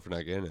kill yourself for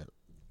not getting it.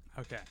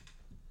 Okay.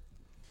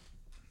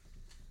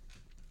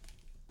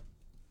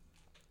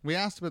 We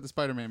asked about the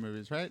Spider-Man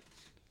movies, right?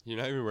 You're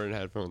not even wearing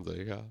headphones, are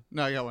you, Kyle?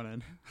 No, I got one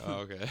in. Oh,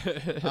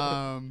 okay.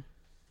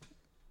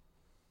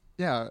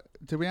 Yeah.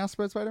 Did we ask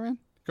about Spider-Man?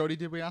 Cody,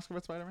 did we ask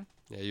about Spider-Man?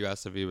 Yeah, you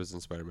asked if he was in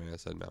Spider-Man. I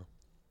said no.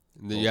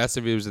 And then you asked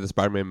if he was in the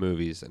Spider-Man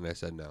movies, and I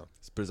said no.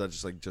 But is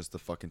that just the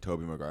fucking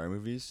Tobey Maguire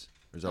movies?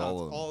 Or is that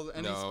all of them?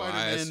 Any No, Spider-Man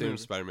I assumed movie.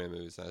 Spider-Man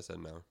movies, and I said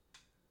no.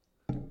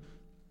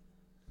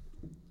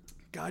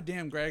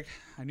 Goddamn, Greg.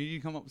 I need you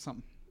to come up with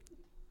something.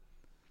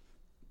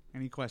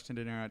 Any question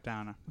to narrow it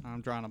down?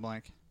 I'm drawing a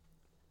blank.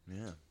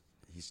 Yeah.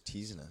 He's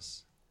teasing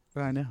us.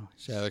 But I know.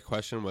 Yeah, the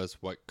question was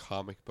what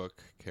comic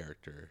book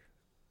character.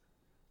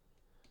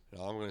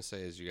 And all I'm going to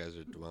say is you guys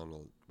are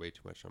dwelling way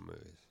too much on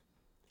movies.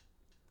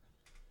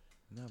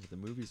 No, but the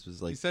movies was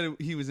He like... said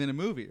he was in a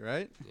movie,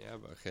 right? Yeah,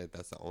 but okay,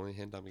 that's the only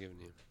hint I'm giving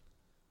you.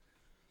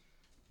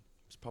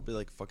 It's probably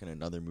like fucking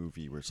another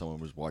movie where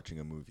someone was watching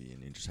a movie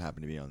and it just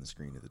happened to be on the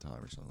screen at the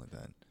time or something like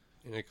that.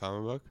 In a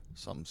comic book?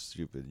 Something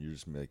stupid. You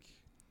just like...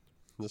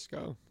 Let's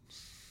go.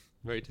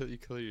 Wait till you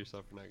kill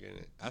yourself for not getting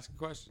it. Ask a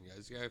question,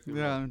 guys. You gotta feel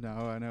Yeah, no,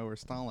 I know we're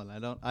stalling.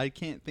 I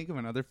can't think of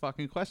another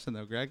fucking question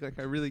though, Greg. Like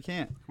I really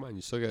can't. Come on,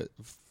 you still got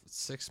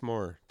 6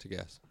 more to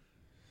guess.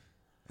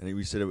 And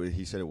he said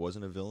it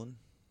wasn't a villain.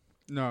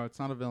 No, it's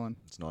not a villain.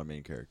 It's not a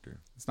main character.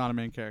 It's not a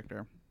main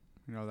character.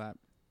 You know that.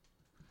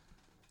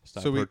 It's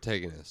not So we-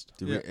 protagonist.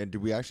 Did Yeah. did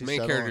we actually Main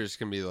settle characters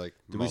can be like.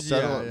 On, did we multiple-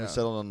 settle? Yeah. We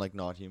settled on like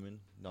not human,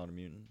 not a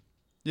mutant.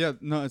 Yeah,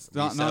 no, it's We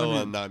not. Not a settle on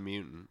mutant. not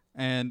mutant.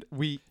 And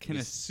we can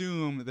We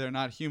assume they're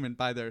not human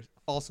by their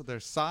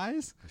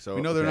size. So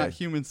We know they're okay. not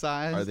human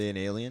size. Are they an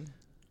alien?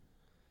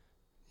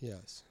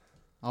 Yes.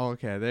 Oh,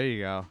 okay. There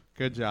you go.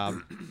 Good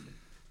job.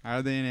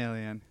 Are they an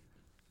alien?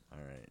 All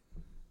right.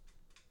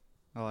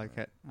 I like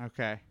it.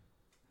 Okay.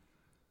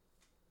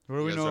 What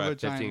do You we guys know are about at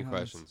 15 giant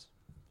helmets? questions.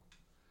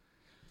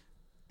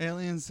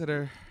 Aliens that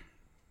are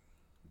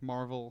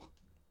Marvel,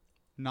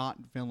 not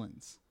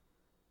villains.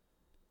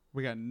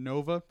 We got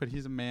Nova, but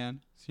he's a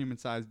man. He's a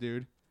human-sized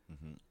dude.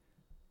 Mm-hmm.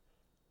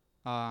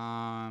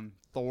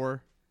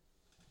 Thor,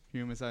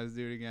 human-sized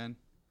dude again.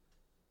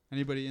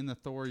 Anybody in the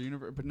Thor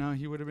universe? But no,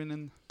 he would have been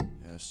in.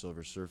 Yeah,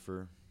 Silver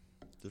Surfer.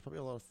 There's probably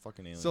a lot of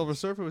fucking aliens. Silver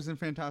Surfer was in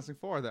Fantastic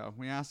Four, though.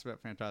 We asked about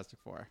Fantastic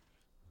Four.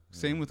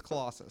 Same with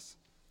Colossus.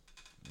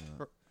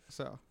 Yeah.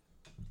 So,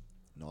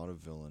 Not a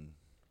villain.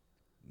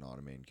 Not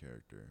a main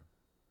character.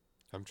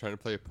 I'm trying to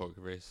play a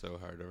poker face so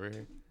hard over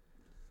here.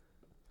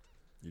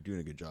 You're doing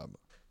a good job.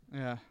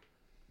 yeah.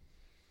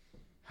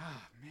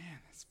 Ah, man,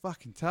 it's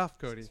fucking tough,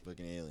 Cody. It's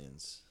fucking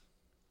aliens.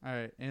 All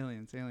right,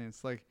 aliens.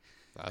 Like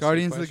Ask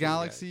Guardians of the some questions, guys.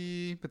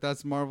 Galaxy, but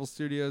that's Marvel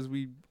Studios.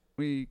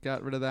 We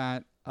got rid of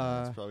that.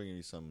 It's probably gonna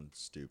be something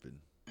stupid.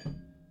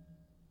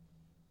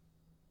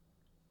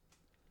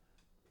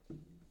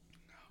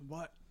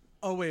 What?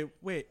 Oh,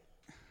 wait.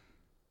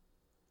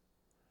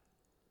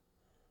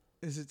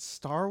 Is it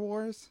Star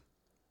Wars?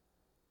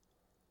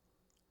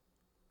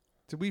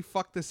 Did we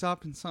fuck this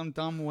up in some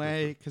dumb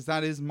way? Because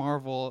that is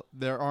Marvel.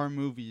 There are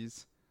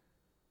movies.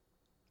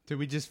 Did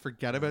we just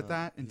forget about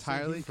that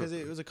entirely? Because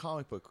it was a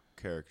comic book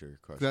character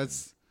question.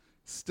 That's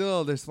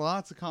still, there's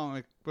lots of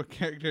comic book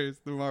characters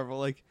in Marvel.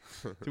 Like,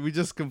 did we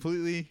just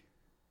completely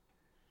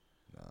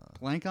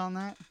blank on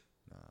that?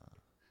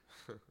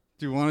 Do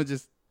you want to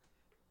just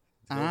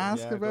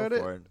ask about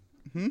it?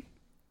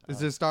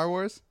 Is it Star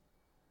Wars?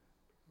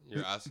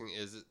 You're asking,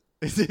 is it?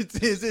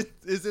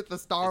 Is it the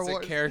Star Wars?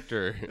 It's a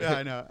character. Yeah,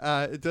 I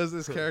know. Does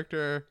this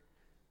character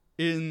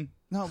in?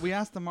 No, we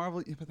asked the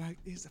Marvel. Yeah, but that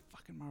is a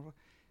fucking Marvel.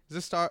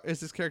 Is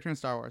this character in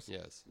Star Wars?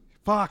 Yes.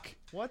 Fuck.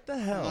 What the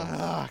hell?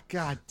 Ah,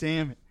 god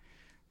damn it.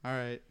 All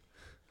right.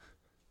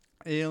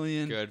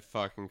 Alien. Good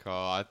fucking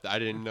call. I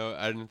didn't know.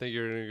 I didn't think you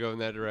were gonna go in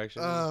that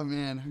direction. Oh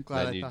man, I'm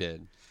glad Then I you thought.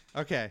 did.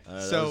 Okay,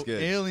 That so was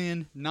good.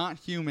 alien, not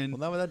human.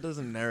 Well, now that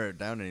doesn't narrow it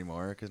down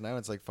anymore, because now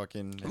it's like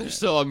fucking. There's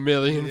still a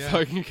million Yeah.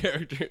 fucking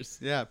characters.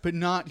 Yeah, but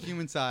not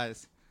human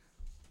size.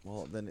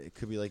 Well, then it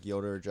could be like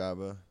Yoda or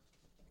Jabba.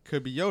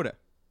 Could be Yoda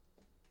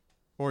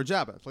or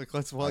Jabba. Like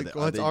let's Are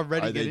they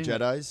already are get they into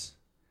it. Jedis?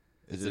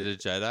 Is it a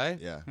Jedi?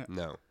 Yeah.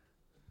 No.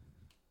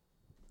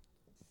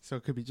 So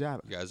it could be Jabba.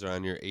 You guys are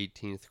on your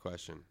 18th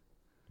question.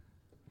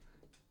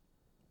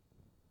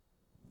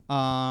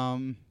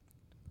 Do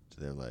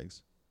they have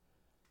legs?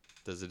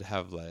 Does it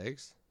have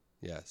legs?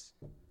 Yes.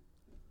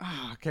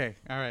 Okay,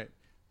 all right.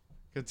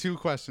 Got 2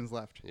 questions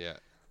left. Yeah.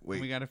 Wait,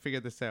 We got to figure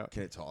this out.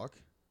 can it talk?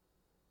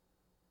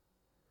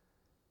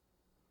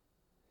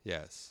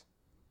 Yes.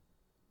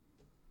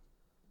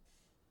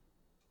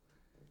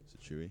 Is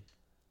it Chewie?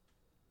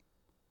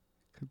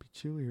 Could be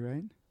Chewie,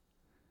 right?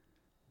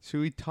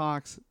 Chewie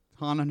talks.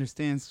 Han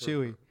understands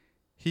Chewie.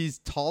 He's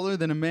taller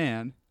than a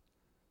man.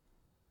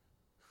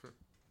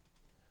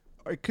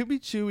 Or it could be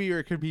Chewie, or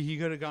it could be he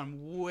could have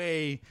gone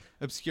way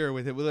obscure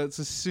with it. Well, let's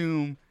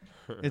assume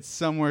it's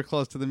somewhere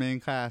close to the main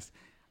cast.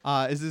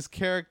 Is this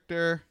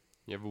character?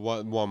 You have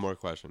one more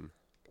question.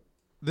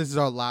 This is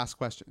our last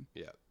question.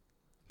 Yeah.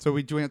 So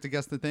do we have to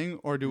guess the thing,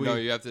 or do we? No,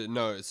 you have to.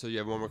 No, so you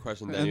have one more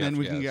question. Then and you then have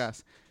we to can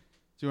guess.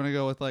 Do you want to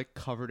go with like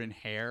covered in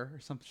hair or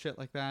some shit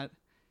like that,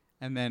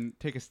 and then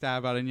take a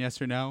stab at it, yes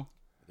or no?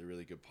 They're a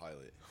really good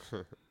pilot.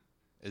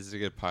 Is it a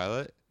good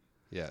pilot?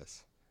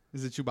 Yes.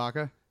 Is it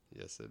Chewbacca?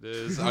 Yes, it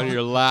is. On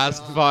your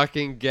last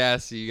fucking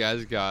guess, you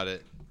guys got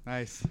it.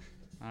 Nice.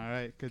 All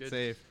right, good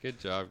save. Good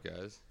job,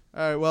 guys.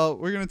 All right, well,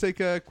 we're going to take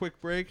a quick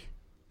break.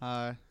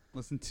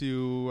 Listen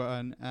to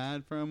an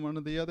ad from one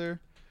of the other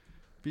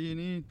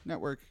B&E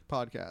Network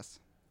podcasts.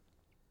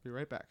 Be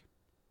right back.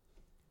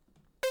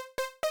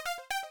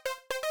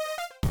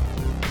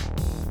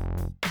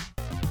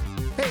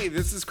 Hey,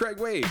 this is Craig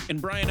Wade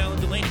and Brian Allen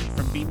Delaney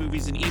from B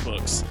Movies and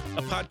Ebooks,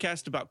 a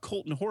podcast about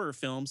cult and horror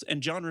films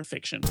and genre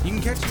fiction. You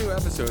can catch new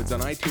episodes on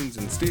iTunes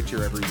and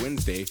Stitcher every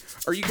Wednesday,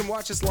 or you can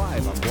watch us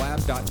live on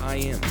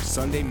blab.im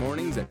Sunday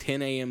mornings at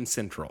 10 a.m.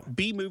 Central.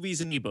 B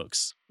Movies and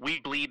Ebooks. We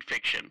bleed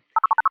fiction.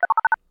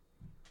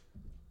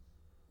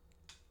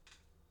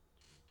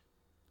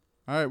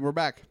 All right, we're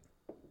back.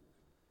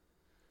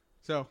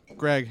 So,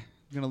 Greg,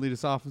 you're going to lead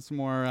us off with some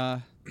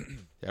more...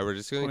 Yeah, we're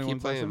just going to 21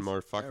 keep playing questions? more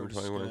Yeah, fucking we're just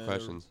 21 gonna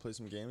questions. Play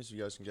some games so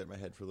you guys can get in my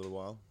head for a little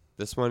while.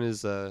 This one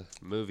is a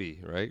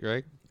movie, right,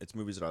 Greg? It's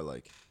movies that I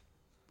like.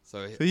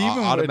 So, So you even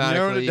narrowed it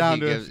automatically down he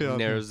to a field.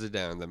 narrows it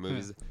down. The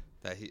movies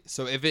that he.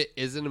 So if it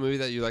isn't a movie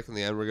that you like in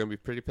the end, we're going to be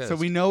pretty pissed. So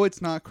we know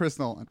it's not Chris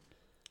Nolan.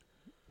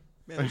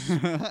 Man,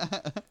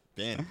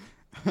 Dan.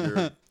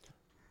 All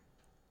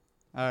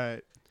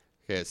right,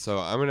 Okay, so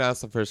I'm going to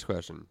ask the first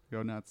question.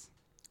 go nuts.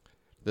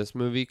 This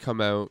movie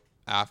come out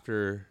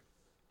after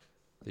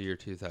the year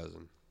 2000.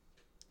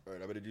 All right,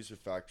 I'm going to do some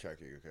fact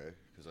checking, okay?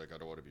 Because like, I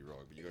don't want to be wrong,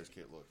 but you guys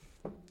can't look.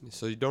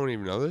 So you don't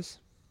even know this?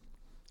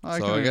 So I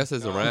kinda- guess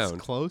it's around.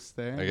 It's close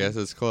there. I guess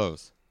it's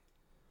close.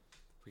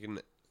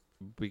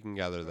 We can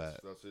gather that.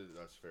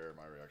 That's fair,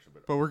 my reaction.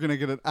 But But we're going to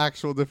get an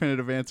actual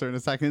definitive answer in a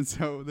second,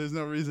 so there's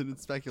no reason in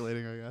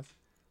speculating, I guess.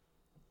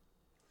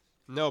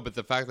 No, but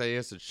the fact that he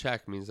has to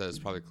check means that it's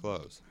probably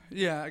close.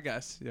 Yeah, I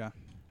guess. Yeah,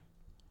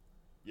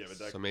 yeah, but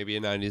that So maybe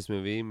a 90s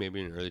movie,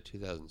 maybe an early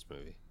 2000s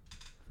movie.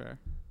 fair.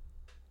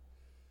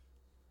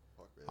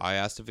 fuck, man. I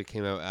asked if it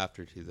came out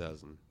after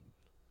 2000.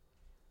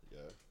 Yeah.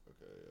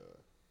 Okay.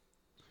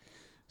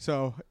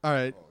 So, all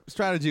right,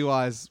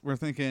 strategy-wise, we're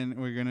thinking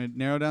we're going to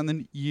narrow down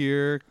the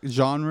year,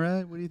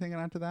 genre. What are you thinking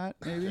after that,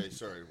 maybe? Okay.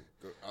 Sorry.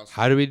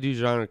 How do we do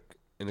genre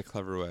in a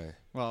clever way?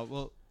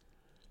 Well,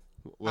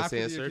 What's After the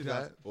the answer year to that?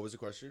 2000. What was the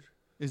question?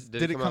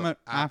 did it come out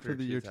after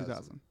the year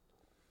 2000?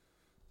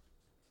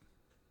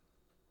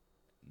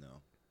 No.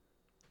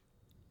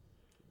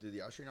 Did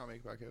the Usher not make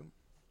it back out?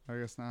 I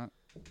guess not.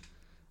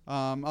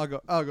 I'll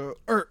go.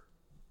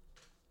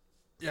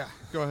 Yeah,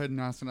 go ahead and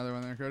ask another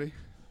one there, Cody.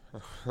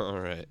 All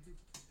right.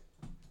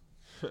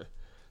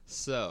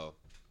 So,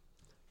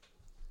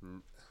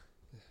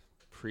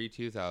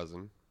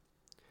 pre-2000,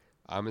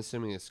 I'm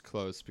assuming it's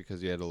close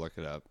because you had to look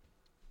it up.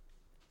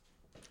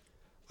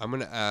 I'm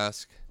going to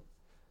ask,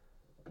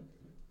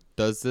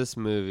 does this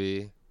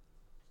movie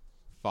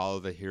follow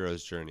the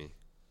hero's journey?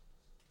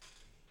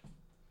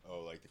 Oh,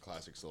 like the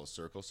classic little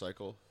circle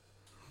cycle.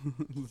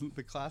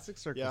 The classic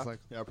circle Yeah.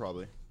 cycle. Yeah,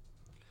 probably.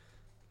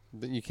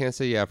 Then you can't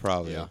say yeah,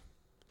 probably. Yeah.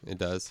 It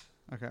does.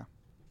 Okay.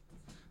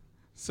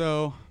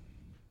 So,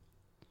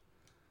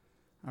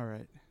 all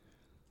right.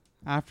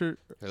 After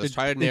Okay, let's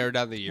try to narrow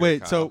down the year.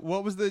 Wait, Kyle. so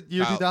what was the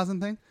year Kyle.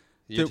 2000 thing?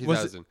 Year was it-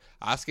 2000.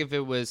 Ask if it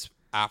was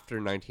after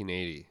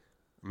 1980.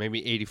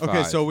 Maybe 85.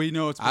 Okay, so we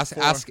know it's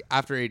before. ask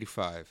after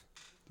 85.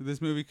 Did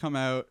this movie come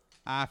out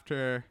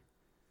after?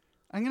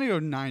 I'm gonna go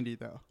 90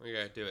 though.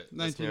 Okay, do it.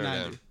 Let's narrow it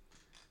 1990. down.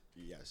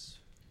 Yes.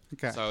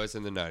 Okay. So it's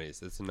in the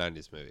 90s. It's a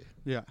 90s movie.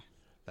 Yeah.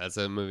 That's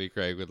a movie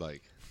Greg would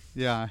like.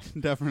 Yeah,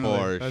 definitely.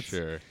 For That's-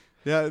 sure.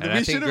 Yeah, And I we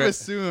think should have Greg-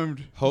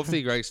 assumed.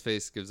 Hopefully Greg's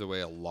face gives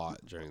away a lot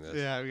during this.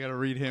 Yeah, we gotta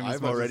read him. as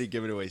I've much already as-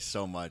 given away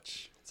so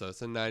much. So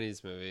it's a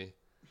 90s movie.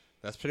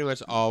 That's pretty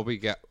much all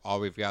we've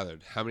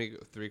gathered. How many?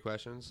 3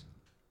 questions?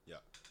 Yeah.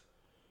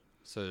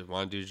 So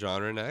want to do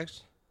genre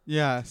next?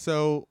 Yeah,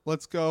 so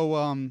let's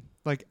go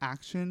like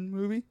action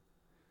movie.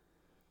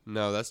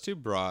 No, that's too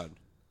broad.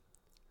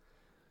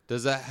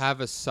 Does that have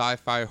a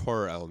sci-fi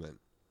horror element?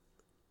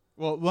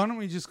 Well, why don't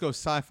we just go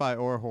sci-fi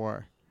or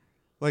horror?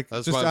 Like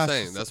That's just what I'm ask-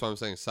 saying. That's what I'm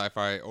saying.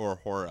 Sci-fi or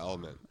horror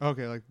element.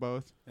 Okay, like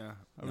both. Yeah.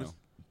 I was-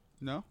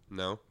 No,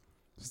 No.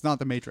 it's not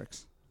The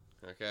Matrix.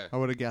 Okay. I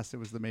would have guessed it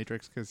was The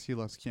Matrix because he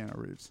loves Keanu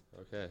Reeves.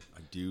 Okay. I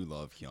do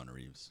love Keanu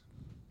Reeves.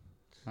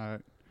 All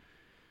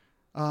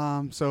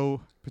right.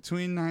 So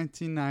between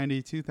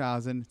 1990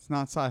 2000, it's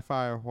not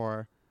sci-fi or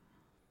horror.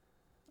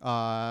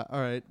 All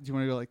right. Do you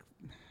want to go like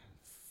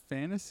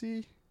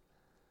fantasy?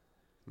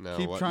 No.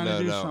 Keep what? trying to no.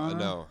 do no. genre?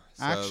 No.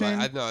 So, Action?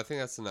 I think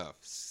that's enough.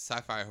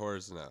 Sci-fi horror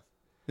is enough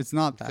It's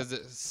not that.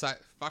 because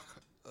fuck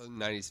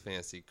 90s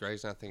fantasy.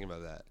 Greg's not thinking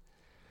about that.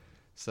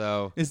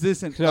 So Is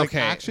this an like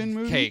action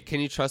movie? Okay. Can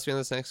you trust me on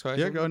this next question?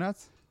 Yeah, go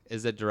nuts.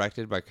 Is it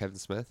directed by Kevin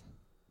Smith?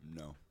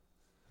 No.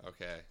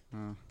 Okay.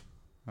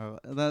 Oh,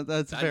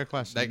 that's a fair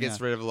question. That gets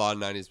yeah. rid of a lot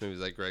of 90s movies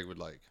that Greg would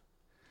like.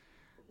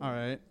 All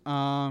right.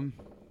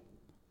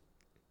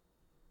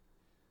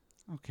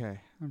 Okay,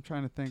 I'm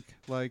trying to think.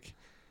 Like,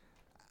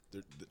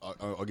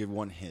 I'll give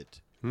one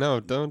hint. No,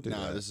 don't do No,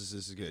 that. this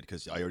is good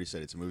because I already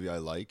said it's a movie I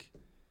like,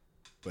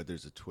 but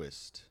there's a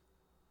twist.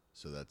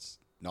 So that's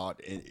not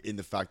in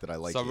the fact that I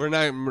like So it.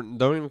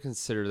 don't even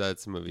consider that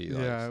it's a movie. you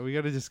yeah, like. we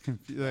gotta just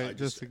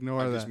just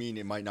ignore I that. just mean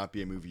it might not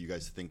be a movie you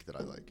guys think that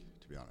I like,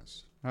 to be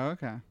honest. Oh,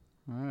 okay.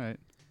 All right.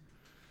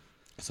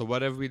 So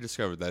what have we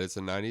discovered? That it's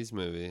a 90s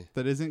movie.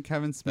 That isn't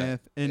Kevin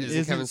Smith and isn't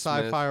isn't Kevin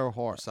sci-fi Smith or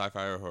horror.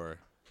 Sci-fi or horror.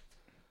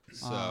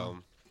 So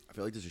I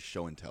feel like there's a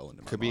show and tell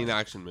into my could be an mind.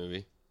 action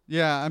movie.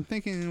 Yeah, I'm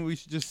thinking we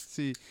should just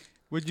see.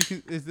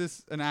 Is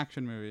this an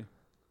action movie?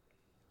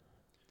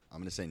 I'm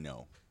gonna say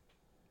no.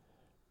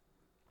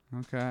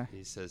 Okay.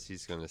 He says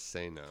he's gonna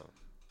say no.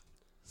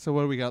 So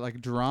what do we got?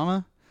 Like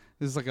drama?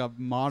 This is like a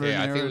modern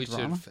Yeah, I era think we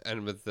drama. should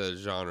end with the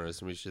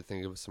genres, and we should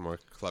think of some more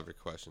clever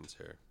questions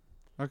here.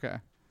 Okay.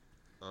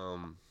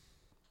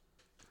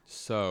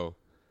 So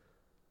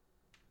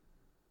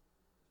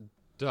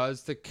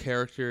does the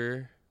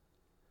character?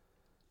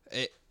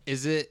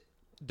 Does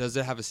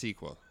it have a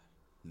sequel?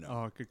 No.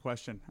 Oh, good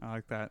question. I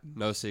like that.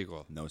 No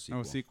sequel. No sequel.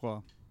 No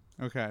sequel.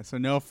 Okay, so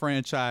no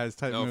franchise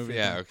type No. movie.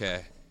 Yeah.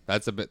 Okay.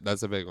 That's a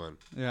big one.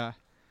 Yeah.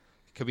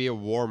 Could be a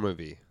war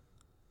movie.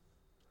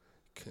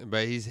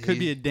 But Could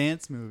be a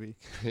dance movie.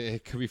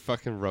 It could be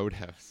fucking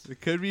Roadhouse.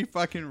 It could be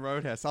fucking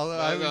Roadhouse. Although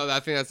I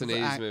think that's an it's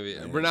 80s act- movie.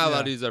 yeah. We're not allowed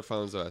Yeah. to use our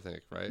phones though, I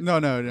think, right? No,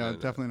 No.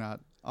 definitely not.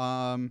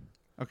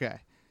 Okay.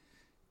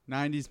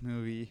 90s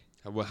movie.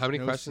 How many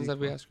No questions have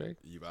we sequel. asked, Greg?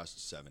 You've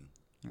asked 7.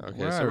 Okay,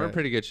 We're so we're in alright.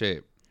 pretty good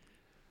shape.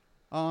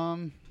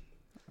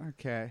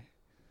 Okay.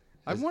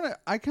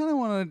 I kind of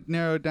want to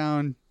narrow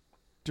down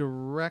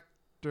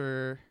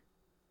director,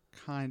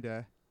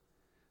 kinda.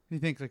 You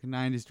think like a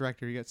 90s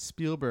director? You got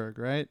Spielberg,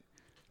 right?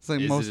 It's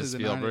like Is most it a of the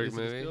Spielberg 90s. Is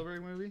it movie? a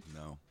Spielberg movie?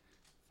 No.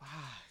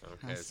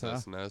 Okay, That's so tough.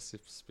 it's not a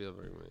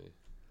Spielberg movie.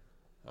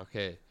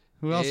 Okay.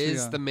 Who else we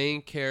Is got? the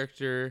main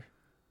character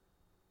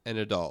an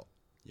adult?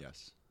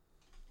 Yes.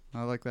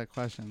 I like that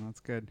question. That's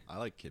good. I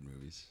like kid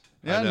movies.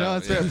 Yeah, know, no,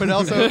 it's yeah. fair. But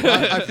also,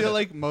 I feel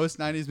like most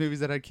 90s movies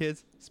that had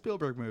kids,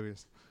 Spielberg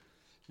movies.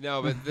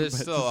 No, but there's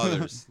But- still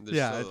others. There's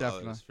Yeah, still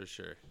definitely. others for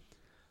sure.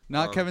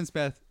 Not Kevin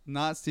Smith,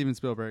 not Steven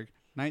Spielberg.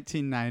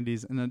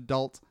 1990s, an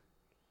adult,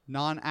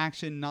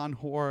 non-action,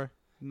 non-horror,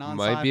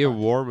 non-sci-fi. Might be a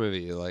war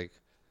movie, like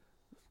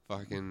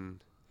fucking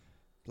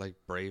like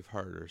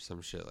Braveheart or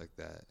some shit like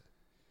that.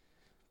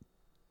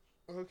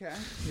 Okay.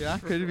 Yeah,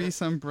 could be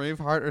some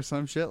Braveheart or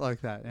some shit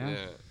like that.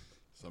 Yeah.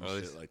 Some Or at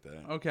shit least- like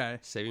that. Okay.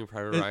 Saving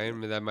Private Is-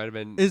 Ryan, that might have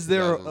been. Is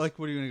there 2000s. like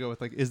what are you gonna go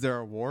with? Like, is there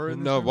a war? In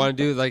this No, movie? want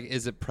to do like,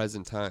 is it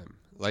present time?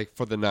 Like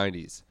for the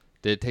 90s?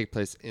 Did it take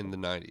place in the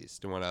 90s?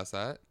 Do you want to ask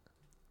that?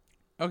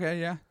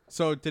 Okay, yeah.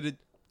 So did it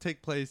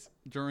take place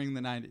during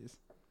the 90s?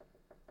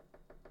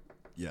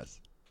 Yes.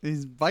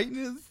 He's biting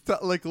his lip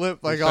I'm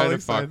like all trying to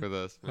excited. fuck with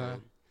us,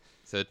 man.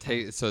 So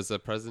it's a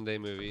present day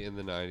movie in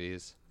the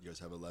 90s. You guys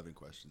have 11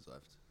 questions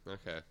left.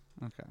 Okay.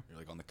 Okay. You're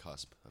like on the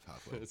cusp of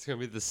halfway. It's gonna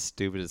be the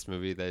stupidest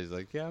movie that he's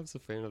like, yeah, I was a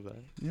fan of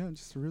that. Yeah,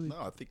 just really.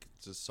 No, I think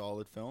it's a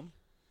solid film.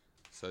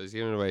 So he's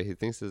giving it away. He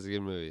thinks it's a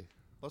good movie.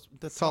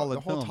 solid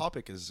The whole film.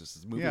 topic is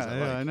just movies Yeah, I yeah,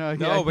 like. I know.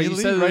 No, Yeah, but he you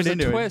leaned said right there's a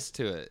into it. twist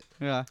to it.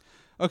 Yeah.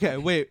 Okay,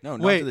 wait. No,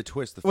 not wait. to the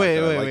twist. The fact Wait,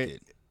 that wait, I like wait.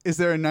 it. Is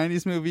there a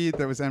 90s movie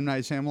that was M.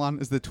 Night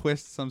Shyamalan? Is the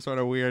twist some sort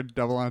of weird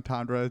double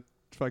entendre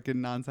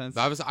fucking nonsense?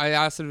 I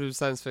asked if it was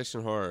science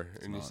fiction horror,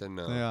 and you not. said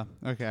no. Yeah,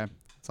 okay.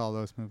 It's all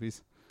those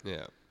movies.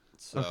 Yeah.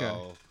 So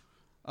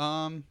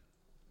Okay.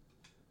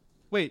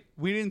 Wait,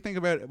 we didn't think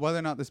about whether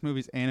or not this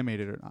movie's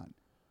animated or not.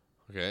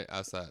 okay,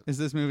 ask that. Is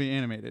this movie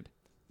animated?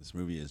 This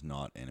movie is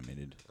not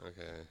animated.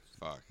 Okay,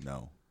 fuck.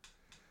 No.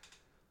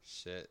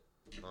 Shit.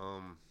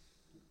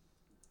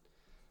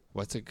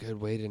 What's a good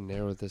way to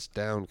narrow this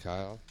down,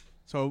 Kyle?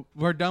 So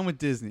we're done with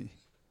Disney,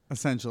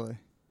 essentially.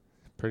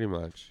 Pretty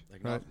much.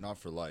 Like Right. not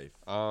for life.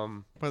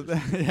 But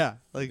yeah,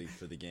 like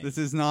For the game. this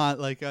is not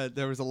like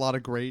there was a lot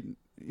of great,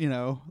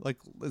 like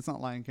it's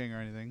not Lion King or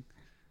anything.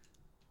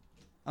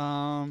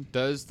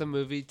 Does the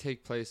movie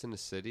take place in a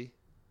city?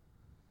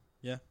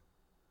 Yeah.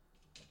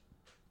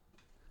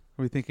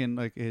 Are we thinking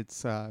like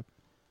it's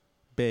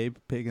Babe,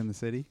 Pig in the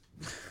City?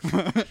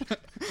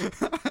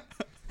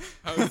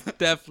 I was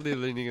definitely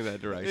leaning in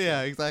that direction.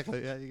 Yeah,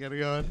 exactly. Yeah, you gotta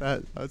go with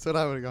that. That's what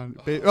I would have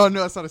gone. Oh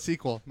no, it's not a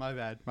sequel. My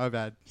bad.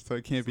 So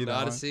it can't be that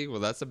Not a one. sequel.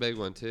 That's a big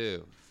one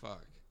too.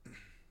 Fuck.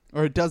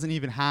 Or it doesn't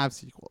even have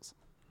sequels.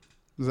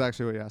 This is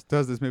actually what you asked.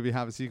 Does this movie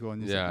have a sequel?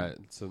 And you said Yeah,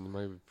 no. so there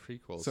might be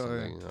prequels So,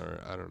 something, or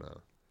I don't know.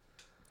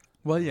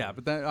 Well, yeah,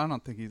 but that, I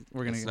don't think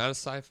we're gonna. It's not a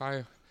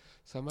sci-fi,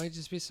 so it might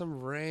just be some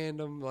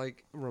random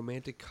like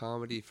romantic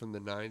comedy from the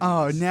 90s.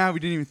 Oh, now we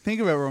didn't even think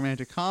about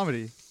romantic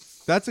comedy.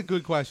 That's a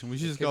good question. We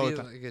should just Could go be with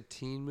that. like a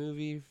teen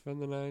movie from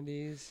the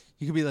 90s.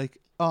 You could be like,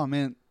 oh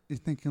man, you're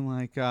thinking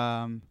like,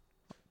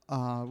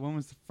 when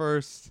was the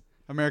first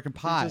American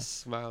You're Pie? just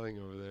smiling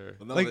over there.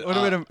 Like, what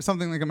about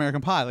something like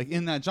American Pie? Like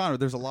in that genre,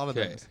 there's a lot of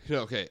Okay, those.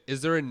 okay.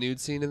 Is there a nude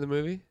scene in the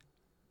movie?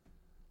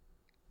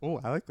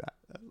 Oh, I like that.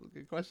 That's a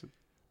good question.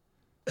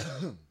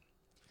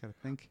 Gotta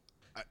think.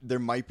 There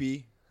might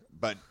be,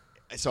 but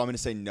so I'm going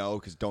to say no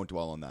because don't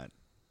dwell on that.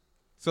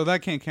 So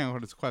that can't count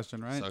what it's a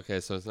question, right?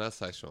 So it's not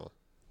sexual.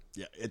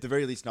 Yeah, at the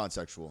very least, not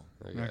sexual.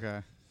 Okay.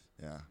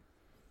 Yeah.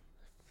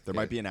 There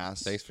might be an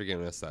ass. Thanks for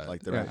giving us that.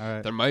 Like Yeah, all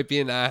right. There might be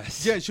an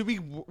ass. Yeah, should we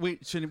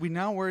wait? Should we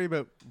now worry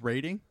about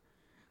rating?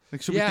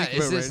 Like, should we think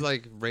is about this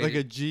rating? like Like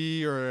a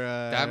G or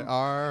a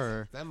R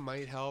or? that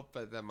might help,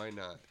 but that might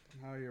not.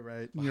 Oh, you're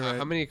right.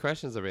 How many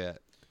questions are we at?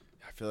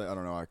 I feel like, I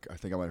don't know. I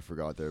think I might have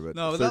forgot there, but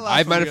No, thir- that last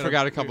I one might we have gotta-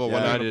 forgot a couple we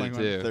when gotta I go did blank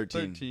it one.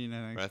 too. 13,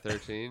 I think. We're at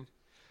 13.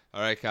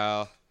 All right,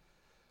 Kyle.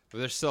 But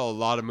there's still a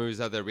lot of movies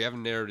out there. We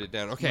haven't narrowed it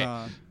down.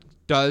 Okay.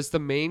 Does the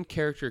main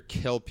character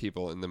kill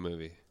people in the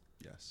movie?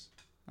 yes.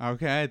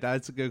 Okay,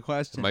 that's a good It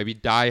question. might be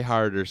Die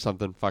Hard or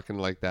something fucking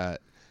like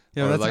that.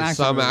 Yeah, or that's like an action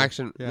some movie.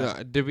 action. Yeah.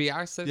 No, did we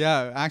ask that?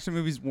 Yeah, action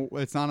movies.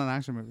 It's not an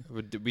action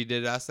movie. We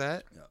did ask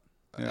that.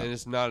 Yeah. And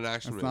it's not an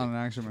action It's movie. not an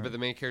action movie. But the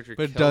main character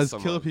But it kills does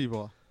someone. kill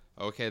people.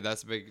 Okay,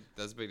 that's a big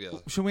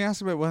deal. Should we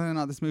ask about whether or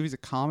not this movie's a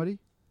comedy?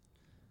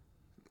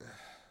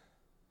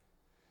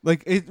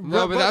 Like it.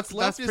 No, but what's that's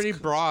left is pretty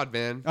broad,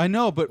 man. I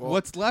know, but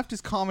what's left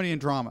is comedy and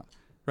drama,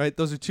 right?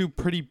 Those are two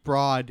pretty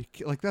broad.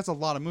 Like that's a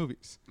lot of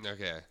movies.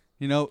 Okay.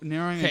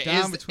 Narrowing it Okay,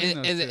 down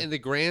between those two. in the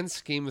grand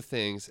scheme of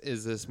things,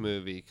 is this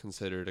movie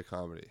considered a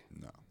comedy?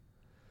 No.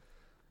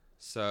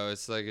 So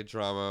it's like a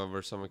drama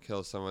where someone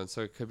kills someone.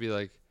 So it could be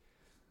like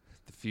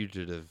The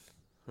Fugitive,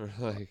 or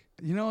like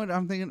You know what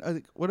I'm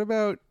thinking? What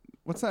about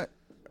what's that?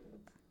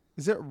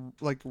 Is it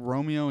like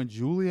Romeo and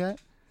Juliet?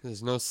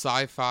 there's no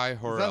sci-fi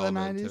horror that the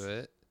element 90s? to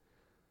it.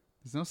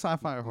 There's no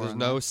sci-fi or horror. There's in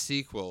no that.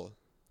 sequel.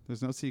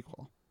 There's no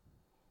sequel.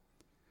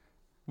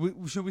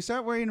 Should we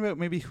start worrying about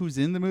maybe who's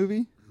in the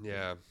movie?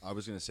 Yeah. I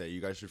was going to say, you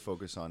guys should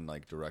focus on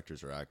like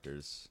directors or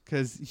actors.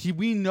 Because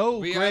we know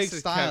We Greg's asked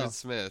style. Kevin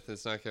Smith.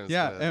 It's not Kevin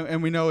Yeah, Smith.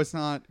 and we know it's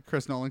not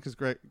Chris Nolan because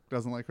Greg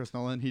doesn't like Chris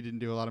Nolan. He didn't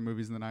do a lot of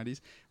movies in the 90s.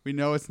 We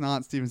know it's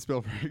not Steven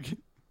Spielberg.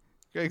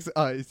 Greg's,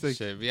 he's like,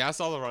 Shit, we asked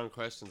all the wrong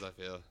questions, I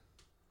feel.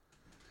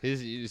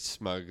 He's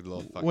smug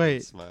little fucking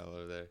Wait. smile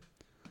over there.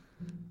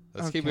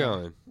 Let's keep okay.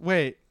 going.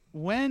 Wait,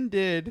 what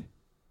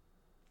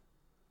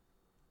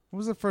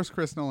was the first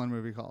Chris Nolan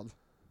movie called?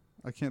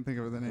 I can't think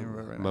of the name of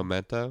it right now.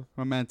 Memento?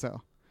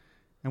 Memento.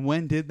 And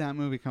when did that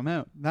movie come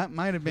out? That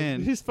might have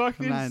been. He's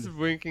fucking nine-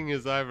 winking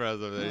his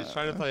eyebrows over there. He's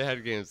trying to play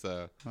head games,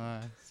 though.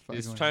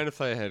 He's trying to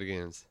play head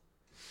games.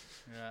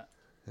 Yeah.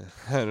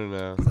 I don't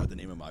know. Is that the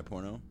name of my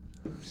porno?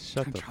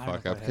 Shut the trying to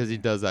fuck play up, head because he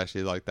games. does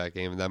actually like that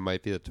game, and that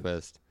might be the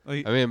twist.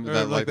 Like, I mean, or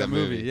that, like that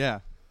movie. Yeah.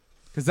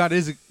 Because that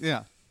is.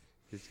 Yeah.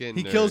 He's getting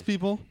He nervous. kills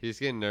people. He's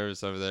getting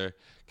nervous over there.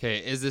 Okay,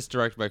 is this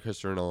directed by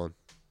Christopher Nolan?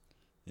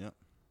 Yep.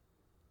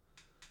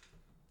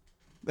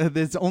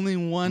 There's only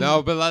one.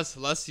 No, but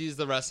let's use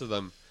the rest of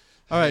them.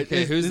 All right.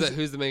 Okay, is-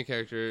 who's the main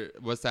character?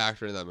 What's the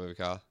actor in that movie,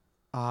 Kyle?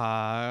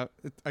 I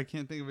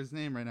can't think of his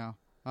name right now.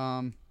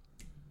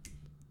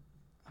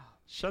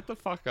 Shut the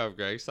fuck up,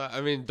 Greg.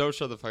 Don't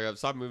shut the fuck up.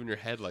 Stop moving your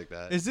head like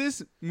that. Is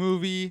this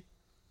movie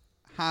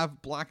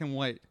have black and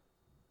white?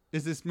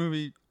 Is this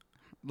movie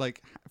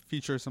like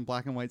feature some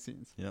black and white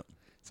scenes? Yep.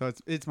 So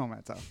it's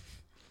Memento.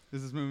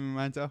 Is this movie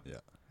Memento? Yeah.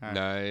 All right.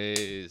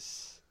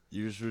 Nice.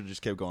 You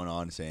just kept going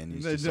on saying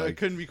he's No, just it like,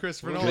 couldn't be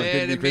Christopher Well, Nolan. could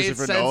Man, be it made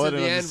Christopher sense Nolan, at the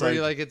and I'm end just where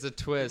you're like- like it's a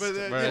twist. But,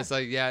 Where yeah. it's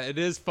like, yeah, it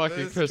is fucking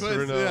It's Christopher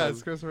twist- Nolan. Yeah,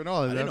 it's Christopher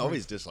Nolan. I didn't definitely.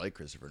 always dislike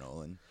Christopher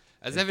Nolan.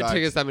 As In if it took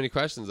fact- us that many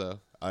questions though.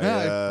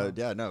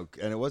 Yeah, No,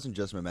 and it wasn't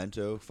just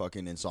Memento.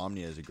 Fucking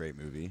Insomnia is a great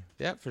movie.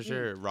 Yeah, for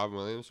sure. Robin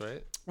Williams,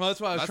 right? Well, that's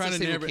why I was That's trying the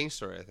to Stephen narrow. King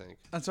story, I think.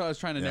 That's why I was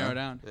trying to Yeah. narrow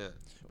down. Yeah.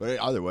 But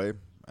either way,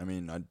 I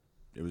mean,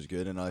 it was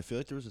good, and I feel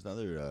like there was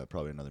another,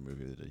 probably another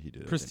movie that he did. I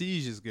think.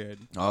 Prestige is good.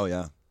 Oh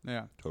yeah,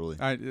 Yeah, totally.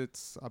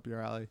 it's up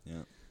your alley.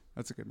 Yeah.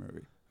 That's a good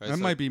movie. Right, That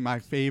so- might be my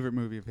favorite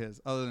movie of his,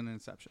 other than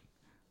Inception.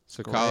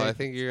 So, Kyle, I Great.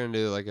 think you're gonna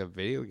do like a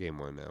video game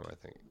one now. I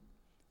think.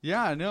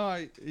 Yeah, no,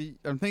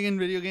 I'm thinking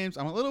video games.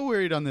 I'm a little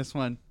worried on this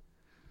one,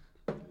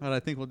 but I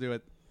think we'll do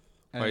it.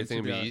 Why do you It's think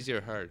gonna it'd be all- easy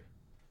or hard?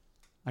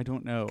 I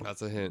don't know.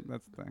 That's a hint.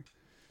 That's the thing.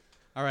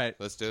 All right,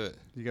 Let's do it.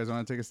 you guys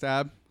want to take a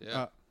stab?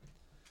 Yeah.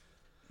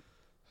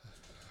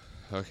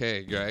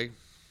 Okay, Greg.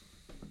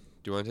 Do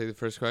you want to take the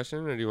first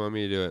question, or do you want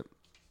me to do it?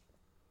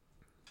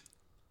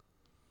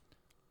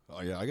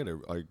 Oh yeah,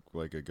 I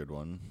like a good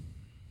one.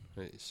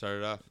 Right, start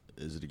it off.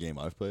 Is it a game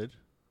I've played?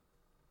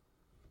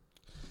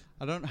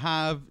 I don't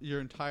have your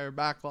entire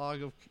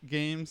backlog of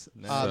games,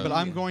 No. but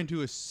I'm going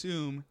to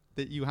assume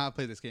that you have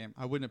played this game.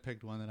 I wouldn't have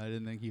picked one that I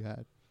didn't think you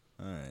had.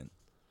 All right.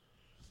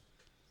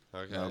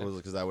 Okay.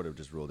 Because that would have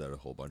just ruled out a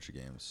whole bunch of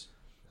games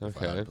if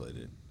I Okay. had played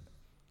it.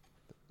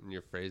 And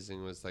your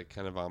phrasing was like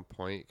kind of on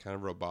point, kind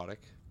of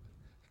robotic.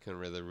 I couldn't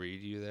really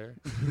read you there.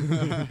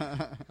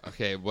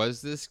 Okay,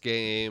 was this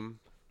game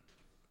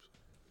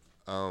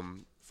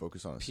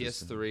Focus on a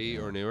system.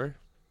 PS3 or newer?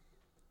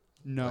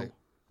 No. Like-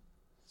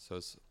 So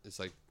it's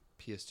like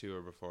PS2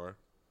 or before.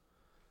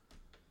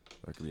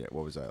 Like, yeah,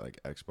 what was that? Like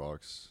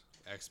Xbox.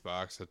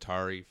 Xbox,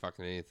 Atari,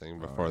 fucking anything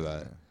before Oh,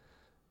 that. yeah.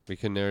 We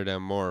can narrow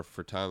down more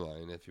for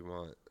timeline if you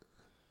want.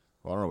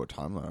 Well, I don't know what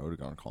timeline. I would have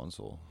gone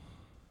console.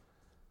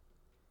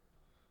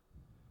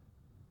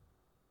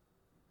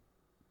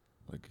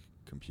 Like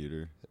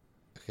computer.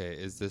 Okay,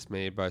 is this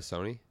made by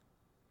Sony?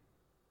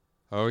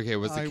 Oh, okay.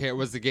 Was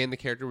the game the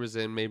character was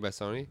in made by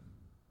Sony?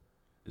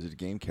 Is it a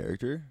game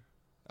character?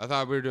 I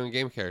thought we were doing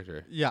game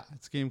character. Yeah,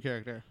 it's game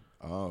character.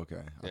 Oh,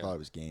 okay. I Yeah. thought it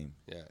was game.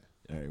 Yeah.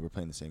 All right, we're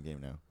playing the same game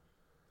now.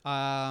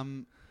 I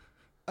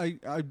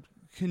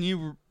can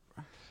you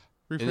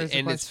rephrase the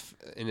In question?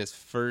 in its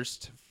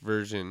first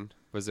version,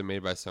 was it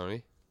made by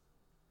Sony?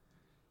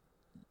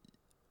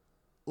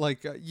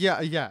 Like,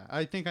 yeah.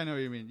 I think I know what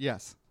you mean.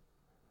 Yes.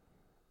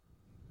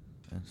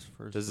 That's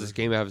first. Does this version.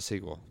 game have a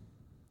sequel?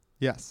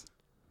 Yes.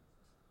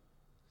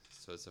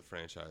 So it's a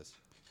franchise.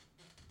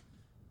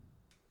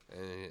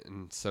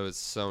 And so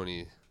it's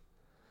Sony.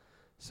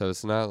 So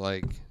it's not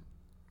like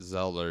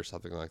Zelda or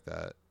something like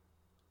that,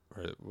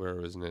 where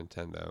it was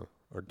Nintendo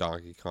or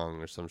Donkey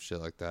Kong or some shit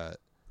like that.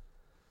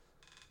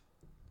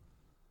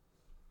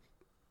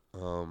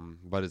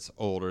 But it's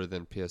older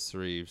than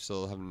PS3. You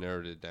still haven't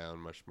narrowed it down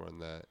much more than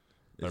that.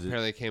 But Is it-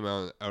 apparently it came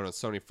out on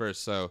Sony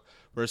first, so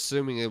we're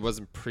assuming it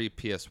wasn't pre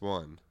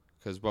PS1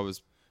 because what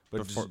was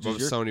before, what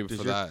was Sony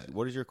before that?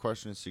 What does your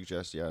question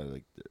suggest? Yeah,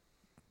 like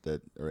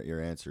that, or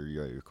your answer,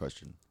 your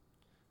question,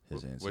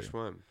 his answer. Which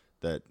one?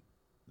 That,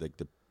 like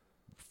the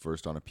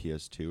first on a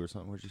PS2 or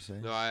something. What'd you say?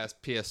 No, I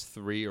asked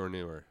PS3 or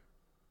newer.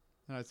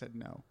 And I said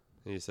no.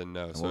 And he said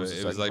no. And So what was the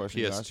it was second like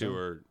question you asked PS2 him?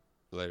 or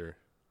later.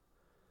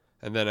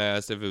 And then I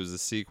asked if it was a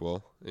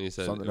sequel, and he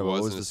said Something- it no,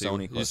 what wasn't was a the sequel.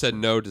 Sony You said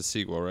question? no to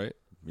sequel, right?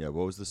 Yeah.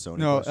 What was the Sony?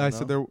 No, question I now?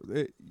 said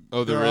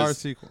Oh, there there are is-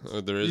 sequels.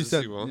 Oh, there You is a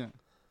said, sequel. yeah.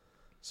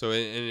 So and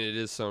it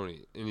is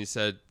Sony, and he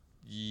said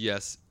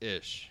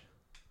yes-ish.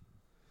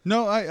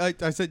 No, I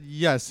said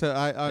yes.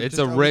 Its just-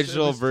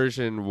 original I was-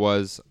 version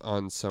was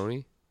on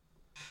Sony.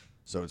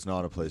 So it's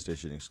not a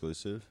PlayStation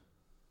exclusive.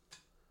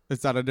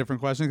 Is that a different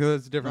question? Because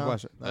it's a different No,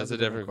 question. That's a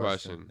different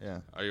question.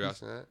 Yeah. Are you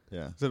asking that?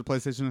 Yeah. Is it a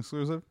PlayStation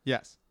exclusive?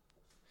 Yes.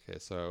 Okay,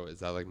 so is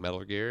that like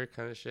Metal Gear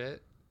kind of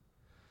shit?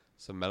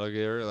 So Metal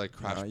Gear, like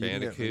Crash you can get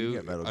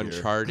Bandicoot, Metal Gear.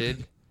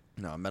 Uncharted.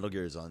 No, Metal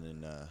Gear is on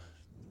in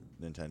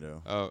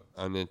Nintendo. Oh,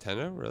 on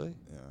Nintendo, really?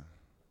 Yeah.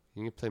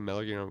 You can play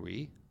Metal Gear on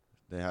Wii?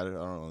 They had it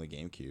on the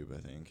GameCube,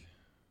 I think.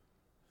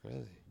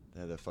 Really?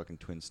 They had the fucking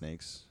Twin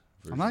Snakes.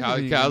 I'm not Kyle,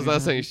 giving you Kyle's any-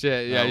 not saying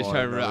shit. Yeah, No, he's well,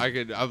 trying to. no, I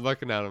could. I'm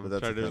looking at him, but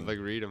that's trying the to thing. like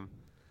read him.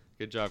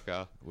 Good job,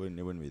 Kyle. It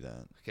wouldn't be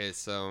that. Okay,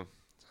 so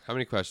how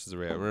many questions are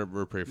we at?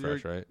 We're pretty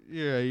fresh, right?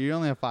 Yeah, you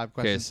only have 5 Okay,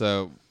 questions.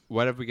 so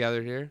what have we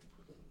gathered here?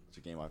 It's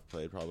a game I've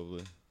played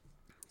probably.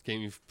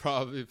 Game you've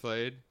probably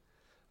played.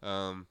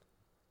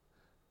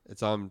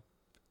 It's on.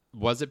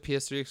 Was it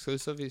PS3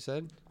 exclusive? You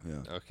said.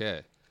 Yeah.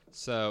 Okay.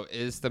 So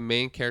is the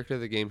main character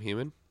of the game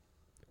human?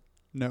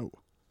 No.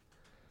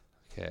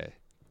 Okay.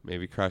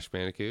 Maybe Crash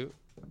Bandicoot.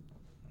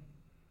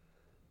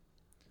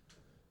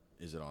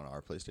 Is it on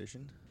our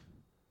PlayStation?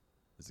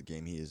 Is the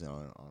game he is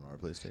on our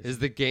PlayStation? Is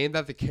the game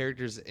that the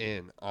character's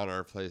in on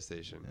our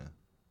PlayStation? Yeah.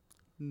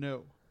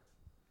 No.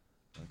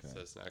 Okay. So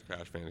it's not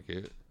Crash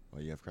Bandicoot.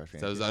 Well, you have Crash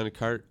So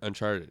Bandicoot. it's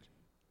Uncharted.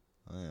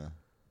 Oh yeah.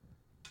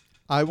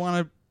 I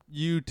want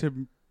you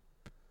to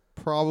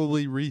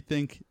probably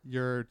rethink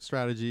your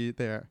strategy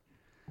there.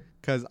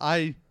 Because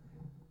I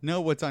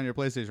know what's on your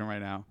PlayStation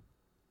right now.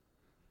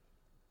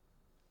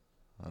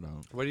 I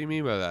don't. What do you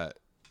mean by that?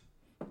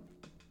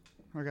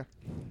 Okay.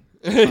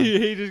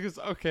 He just goes,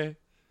 okay.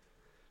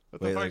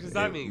 What the fuck like, does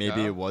that mean? Maybe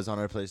Kyle? it was on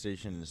our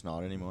PlayStation and it's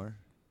not anymore.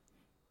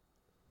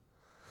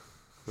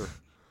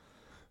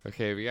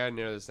 Okay, we gotta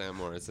narrow this down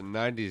more. It's a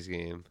 90s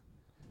game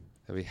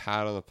that we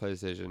had on the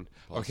PlayStation.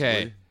 Possibly.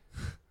 Okay.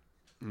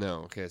 No,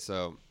 okay,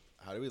 so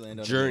How do we land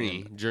on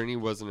Journey. Journey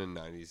wasn't a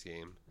 90s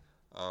game.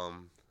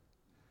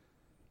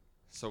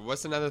 So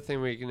what's another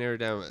thing we can narrow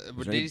down?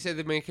 Did you say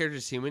the main character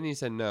is human? You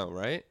said no,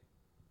 right?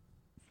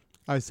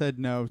 I said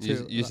no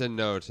too. You said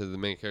no to the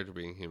main character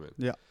being human.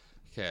 Yeah.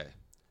 Okay.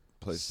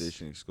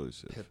 PlayStation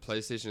exclusive.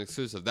 PlayStation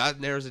exclusive. That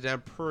narrows it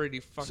down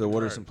pretty fucking So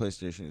what hard. are some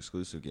PlayStation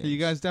exclusive games? You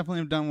guys definitely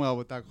have done well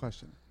with that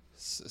question.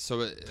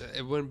 So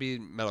it wouldn't be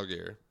Metal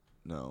Gear.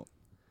 No.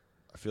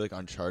 I feel like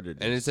Uncharted.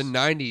 And it's a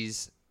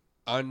 90s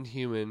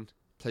unhuman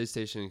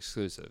PlayStation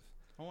exclusive.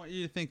 I want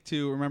you to think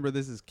too. Remember,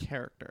 this is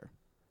character.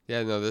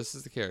 Yeah, no, this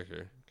is the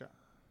character. Okay.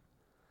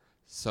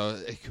 So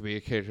it could be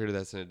a character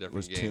that's in a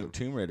different game.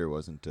 Tomb Raider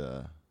wasn't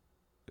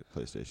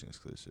PlayStation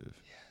exclusive.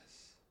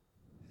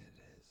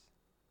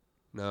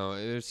 No,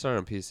 it started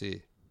on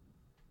PC.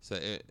 So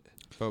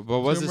but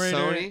was Tomb it Raider.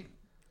 Sony?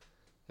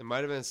 It might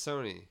have been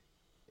Sony,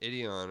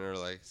 Ideon, or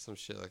like some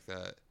shit like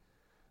that.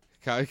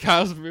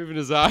 Kyle's moving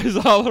his eyes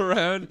all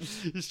around.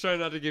 He's trying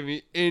not to give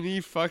me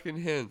any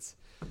fucking hints.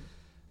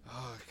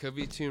 Oh, it could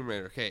be Tomb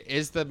Raider. Okay,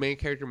 is the main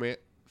character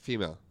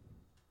female?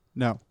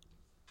 No.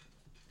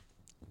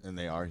 And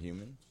they are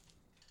human?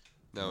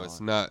 No, it's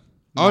Not-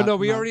 not. Oh not- no,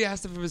 we not- already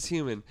asked if it was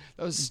human.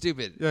 That was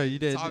stupid. Yeah, you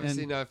did. It's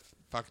obviously and not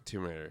fucking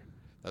Tomb Raider.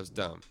 That was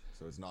dumb.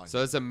 So it's not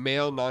So it's a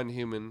male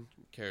non-human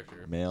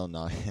character. male,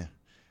 not...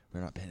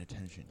 We're not paying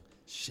attention.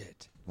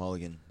 Shit.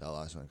 Mulligan, that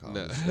last one. Kyle.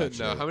 No, We scratched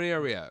no. it. How many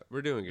are we at?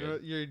 We're doing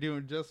good. you're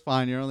doing just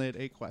fine. You're only at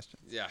 8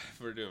 questions. Yeah,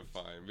 we're doing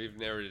fine. We've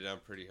narrowed it down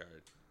pretty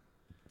hard.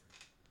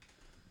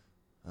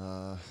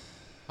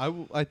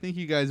 I think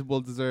you guys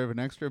will deserve an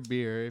extra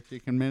beer if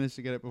you can manage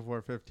to get it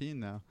before 15,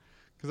 though.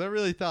 Because I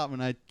really thought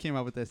when I came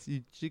up with this,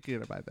 you could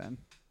get it by then.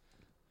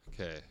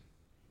 Okay.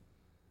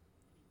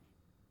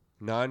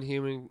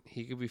 Non-human,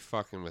 he could be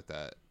fucking with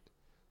that.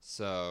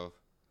 So,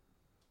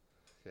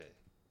 okay.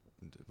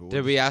 But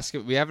Did we ask?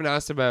 We haven't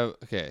asked about.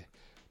 Okay,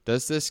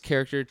 does this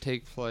character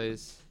take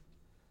place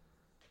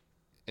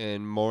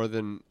in more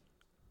than?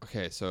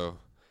 Okay, so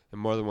in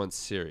more than one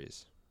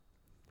series.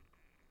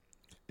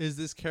 Is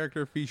this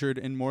character featured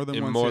in more than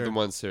In one more series? than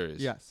one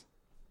series. Yes.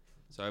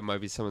 So it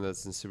might be someone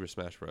that's in Super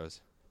Smash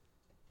Bros.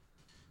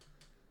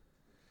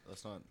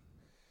 That's not...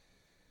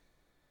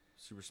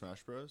 Super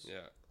Smash Bros? Yeah.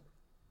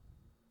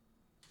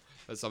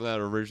 That's something that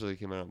originally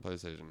came out on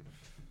PlayStation.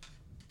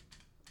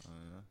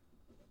 Yeah.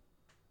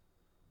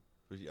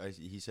 But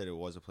he said it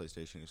was a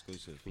PlayStation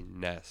exclusive. I mean,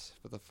 Ness.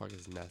 What the fuck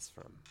is Ness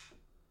from?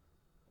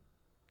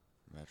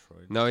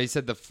 Metroid. No, he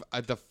said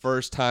the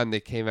first time they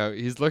came out.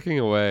 He's looking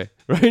away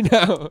right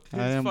now. He's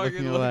I am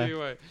fucking looking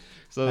away.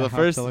 So I the have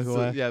first, to look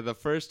away. the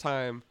first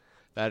time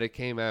that it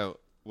came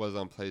out was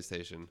on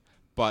PlayStation,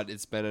 but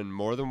it's been in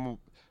more than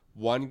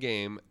one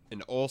game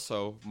and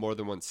also more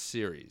than one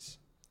series,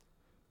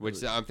 which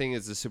Really? I'm thinking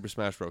is the Super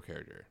Smash Bros.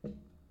 Character,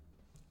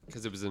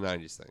 because it was a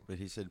 '90s thing. But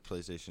he said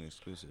PlayStation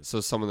exclusive. So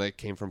someone that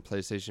came from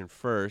PlayStation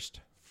first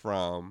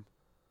from.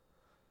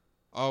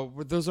 Oh,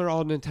 those are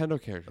all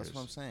Nintendo characters. That's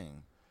what I'm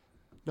saying.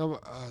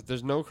 No,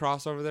 there's no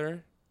crossover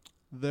there.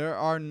 There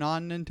are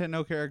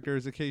non-Nintendo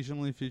characters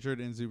occasionally featured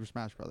in Super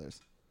Smash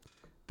Brothers.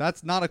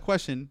 That's not a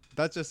question.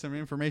 That's just some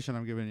information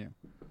I'm giving you.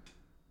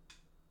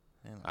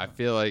 I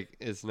feel like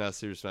it's not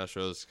Super Smash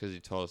Bros. Because you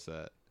told us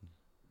that.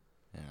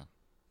 Yeah.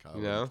 Kyle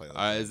You wouldn't know? play like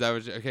that. Is that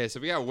what okay, so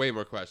we got way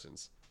more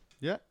questions.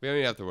 Yeah. We don't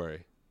even have to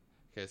worry.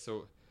 Okay,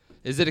 so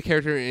is it a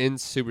character in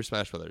Super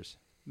Smash Brothers?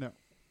 No.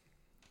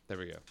 There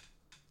we go.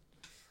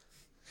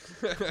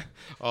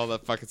 All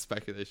that fucking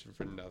speculation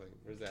for nothing.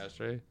 Where's the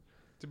ashtray?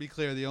 To be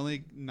clear, the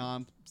only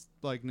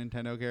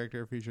Nintendo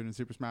character featured in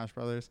Super Smash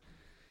Brothers,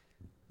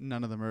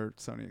 none of them are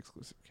Sony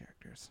exclusive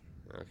characters.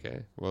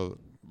 Okay. Well,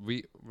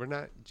 we're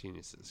not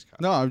geniuses, Kyle.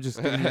 No, I'm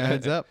just giving you a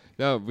heads up.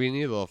 No, we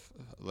need a little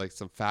like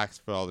some facts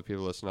for all the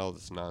people listening to all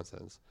this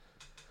nonsense.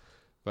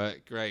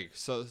 But Greg,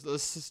 so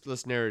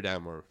let's narrow it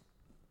down more.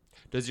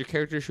 Does your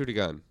character shoot a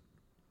gun?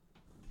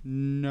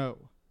 No.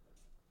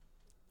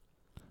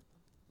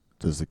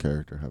 Does the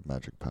character have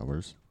magic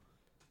powers?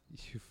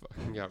 You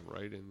fucking got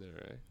right in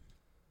there, eh?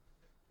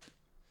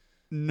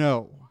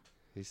 No.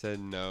 He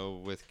said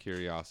no with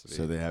curiosity.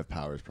 So they have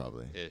powers,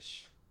 probably.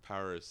 Ish.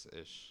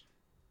 Powers-ish.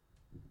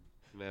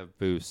 And they have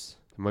boosts.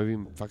 It might be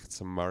fucking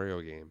some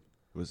Mario game.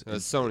 Was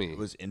Sony. It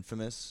was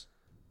Infamous.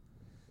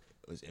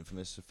 It was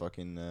Infamous to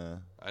fucking...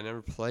 I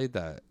never played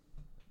that.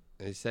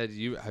 He said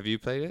have you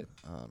played it?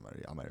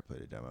 I might have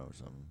played a demo or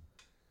something.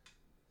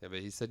 Yeah,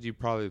 but he said you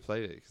probably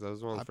played it because that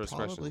was one of the I first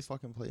probably questions.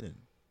 fucking played it.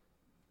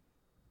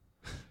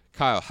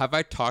 Kyle, have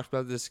I talked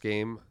about this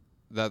game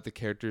that the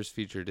characters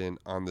featured in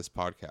on this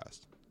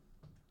podcast?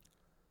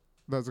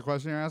 That's the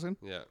question you're asking?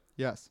 Yeah.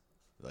 Yes.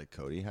 Like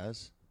Cody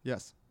has?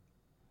 Yes.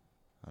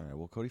 All right,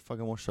 well, Cody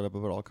fucking won't shut up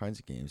about all kinds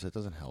of games. That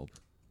doesn't help.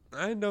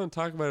 I don't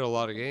talk about a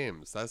lot of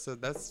games.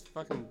 That's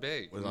fucking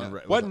big. Was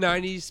What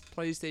 90s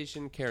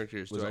PlayStation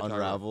characters Was do I talk about?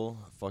 Unravel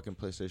a fucking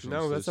PlayStation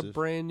No, that's a exclusive?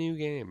 brand new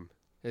game.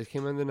 It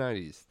came in the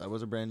 90s. That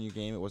was a brand new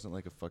game. It wasn't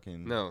like a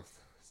fucking. No,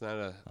 it's not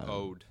a I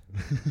don't-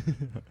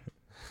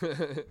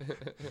 ode.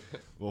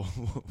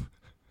 Well,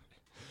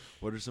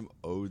 what are some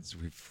odes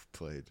we've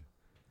played?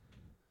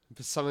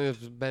 It's something that's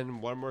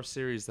been one more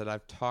series that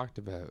I've talked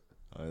about.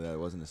 Oh, that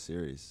wasn't a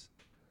series.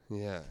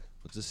 Yeah.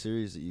 What's a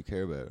series that you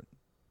care about?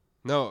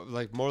 No,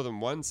 like more than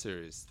one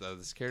series that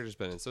this character's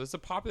been in. So it's a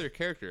popular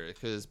character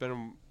because it's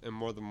been in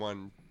more than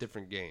one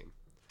different game.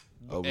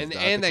 Oh, was And the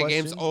that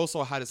game's question?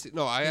 also had a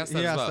no. I asked that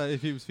He as asked well. that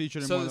if he was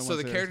featured in more than one So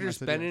the series,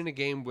 character's and I said been yes. in a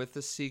game with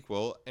the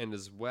sequel, and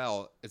as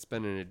well, it's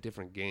been in a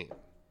different game.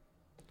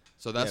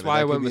 So that's but why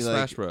that I went could with be like-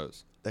 Smash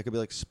Bros. That could be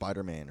like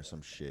Spider-Man or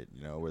some shit,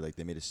 you know, where like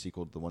they made a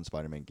sequel to the one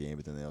Spider-Man game,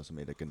 but then they also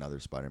made like another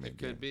Spider-Man It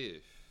game. could be.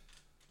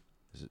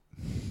 Is it?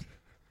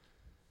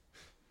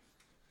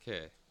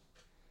 Okay.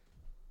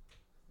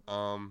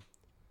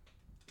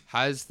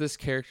 Has this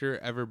character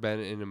ever been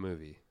in a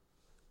movie?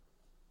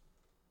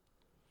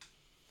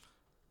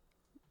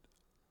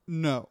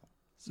 No.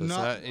 So it's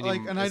Not not any- like,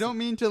 and I it's- don't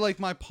mean to like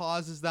my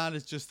pause is that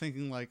it's just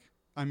thinking like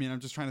I mean I'm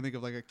just trying to think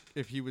of like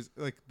if he was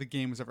like the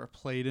game was ever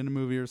played in a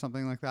movie or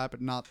something like that,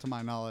 but not to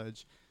my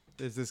knowledge.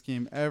 Is this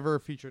game ever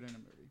featured in a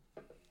movie?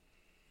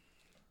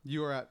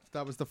 You are at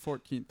that was the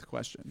 14th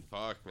question.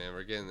 Fuck, man,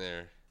 we're getting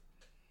there.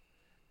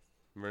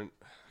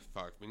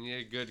 Fuck, we need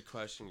a good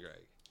question,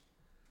 Greg.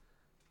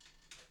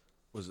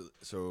 Was it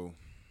so?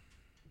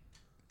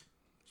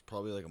 It's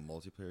probably like a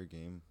multiplayer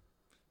game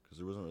because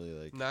there wasn't really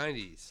like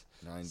 90s.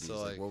 90s. So,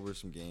 like, like- what were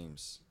some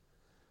games?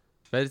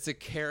 But it's a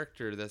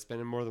character that's been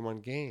in more than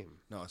one game.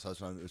 No, so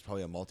it was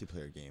probably a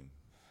multiplayer game,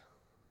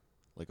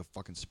 like a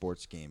fucking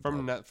sports game.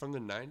 From prob- from the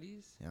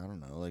 90s? yeah, I don't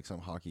know, like some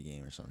hockey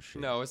game or some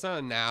shit. No, it's not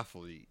an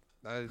athlete.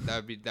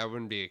 That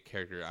wouldn't be a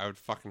character. I would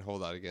fucking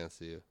hold that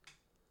against you.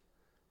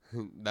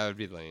 That would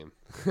be lame.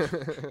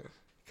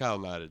 Kyle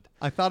nodded.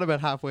 I thought about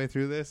halfway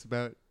through this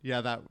about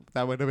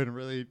that would have been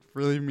really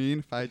really mean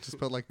if I just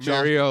put like Josh,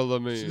 Mario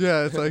Lemieux.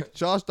 yeah it's like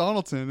Josh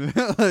Donaldson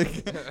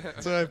like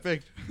that's what I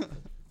picked.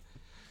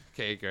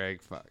 Okay,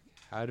 Greg, fuck.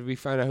 How do we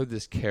find out who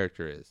this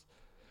character is?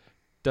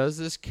 Does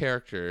this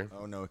character...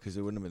 Oh no, because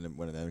it wouldn't have been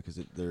one of them because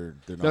they're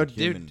not No,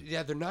 human. dude,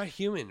 yeah, they're not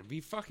human.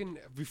 We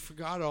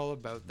forgot all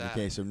about that.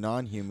 Okay, so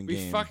non-human We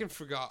game fucking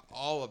forgot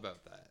all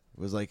about that.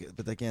 was like,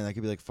 but again, that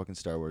could be like fucking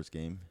Star Wars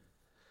game.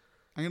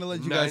 I'm gonna let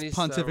you 90s guys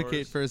Star pontificate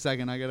Wars. for a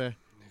second. I gotta. Okay,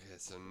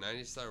 so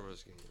 90s Star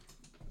Wars game.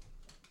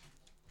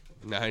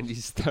 90s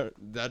Star...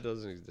 That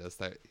doesn't exist.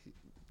 That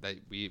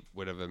we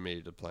would have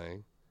admitted to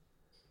playing.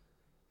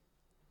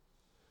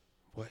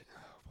 What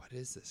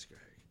is this, Greg?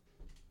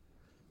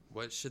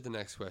 What should the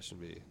next question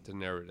be to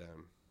narrow it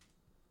down?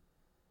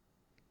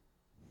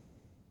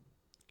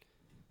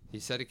 He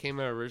said it came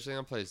out originally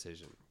on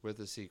PlayStation with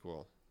a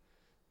sequel.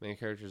 Main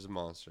character is a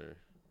monster.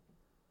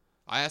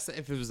 I asked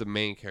if it was the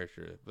main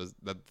character, was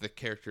that the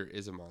character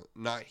is a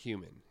not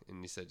human,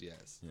 and he said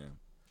yes. Yeah.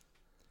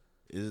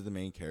 Is it the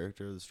main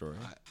character of the story?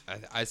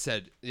 I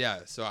said yeah.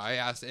 So I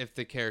asked if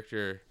the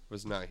character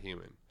was not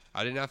human.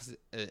 I didn't ask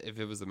if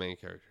it was the main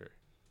character.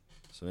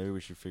 So maybe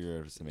we should figure out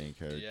if it's the main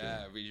character.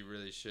 Yeah, we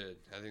really should.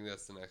 I think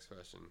that's the next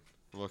question.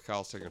 Well,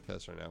 Kyle's taking a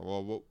piss right now.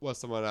 Well,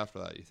 what's the one after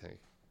that, you think?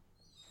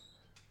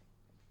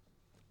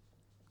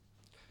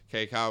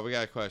 Okay, Kyle, we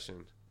got a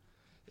question.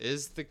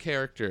 Is the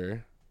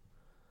character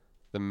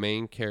the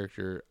main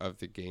character of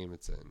the game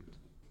it's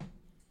in?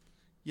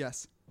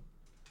 Yes.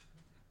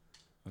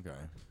 Okay.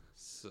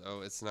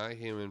 So it's not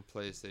human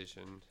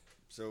PlayStation.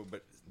 So,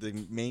 but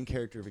the main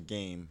character of a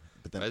game,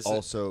 but then Is it-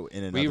 also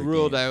in another We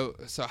ruled game.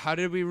 out. So how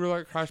did we rule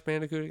out Crash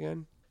Bandicoot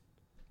again?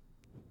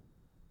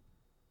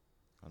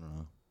 I don't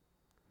know.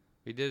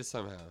 We did it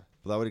somehow.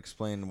 Well, that would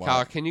explain why.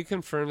 Kyle, can you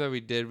confirm that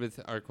we did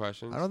with our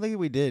questions? I don't think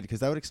we did, because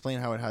that would explain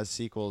how it has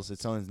sequels.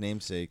 It's on its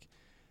namesake,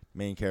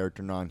 main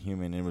character,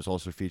 non-human, and it was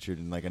also featured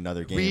in like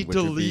another game. We which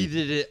would be-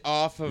 deleted it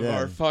off of Yeah.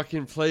 our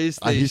fucking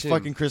PlayStation. He's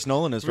fucking Chris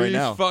Nolan is right we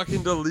now.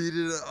 fucking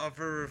deleted it off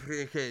of.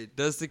 Okay,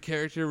 does the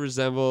character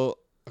resemble?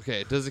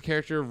 Okay, does the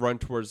character run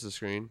towards the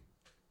screen?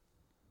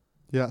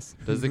 Yes.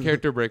 Does the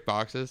character break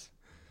boxes?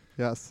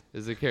 Yes.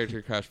 Is the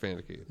character Crash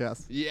Bandicoot?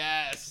 Yes.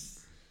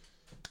 Yes.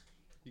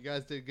 You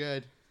guys did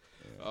good.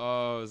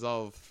 Oh, it was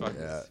all fucking.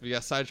 Yeah. We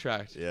got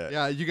sidetracked.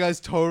 Yeah, you guys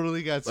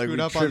totally got Like screwed we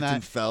up on tripped that.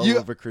 and fell You-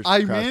 over Crash I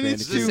Bandicoot.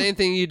 managed It's the to- same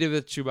thing you did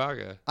with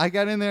Chewbacca. I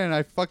got in there and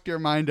I fucked your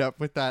mind up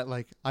with that.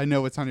 Like, I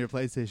know it's on your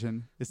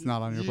PlayStation. It's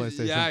not on your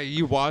PlayStation. Yeah,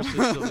 you watched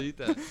us delete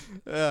that.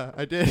 Yeah,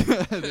 I did.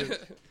 I did.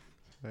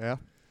 Yeah.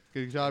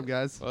 Good job,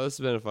 guys. Well, this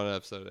has been a fun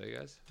episode,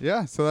 guys.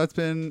 Yeah, so that's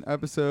been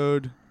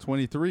episode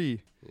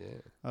 23 Yeah.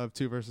 of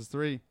 2 versus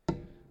 3.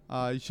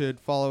 You should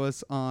follow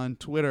us on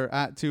Twitter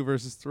at 2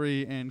 versus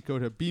 3 and go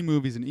to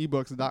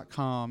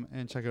bmoviesandebooks.com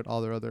and check out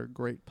all their other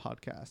great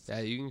podcasts. Yeah,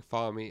 you can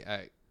follow me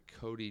at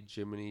Cody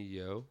Jiminy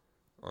Yo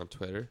on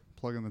Twitter.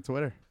 Plug in the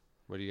Twitter.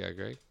 What do you got,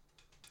 Greg?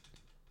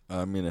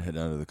 I'm gonna head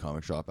down to the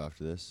comic shop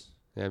after this,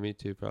 Yeah, me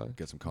too, probably.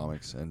 get some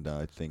comics, and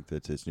I think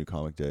that it's new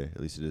comic day. At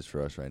least it is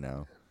for us right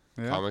now.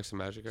 Yeah. Comics and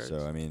magic cards.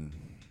 So I mean,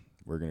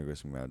 we're gonna go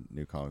some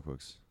new comic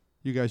books.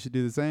 You guys should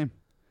do the same.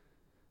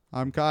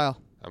 I'm Kyle.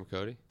 I'm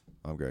Cody.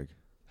 I'm Greg.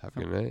 Have a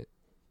good night.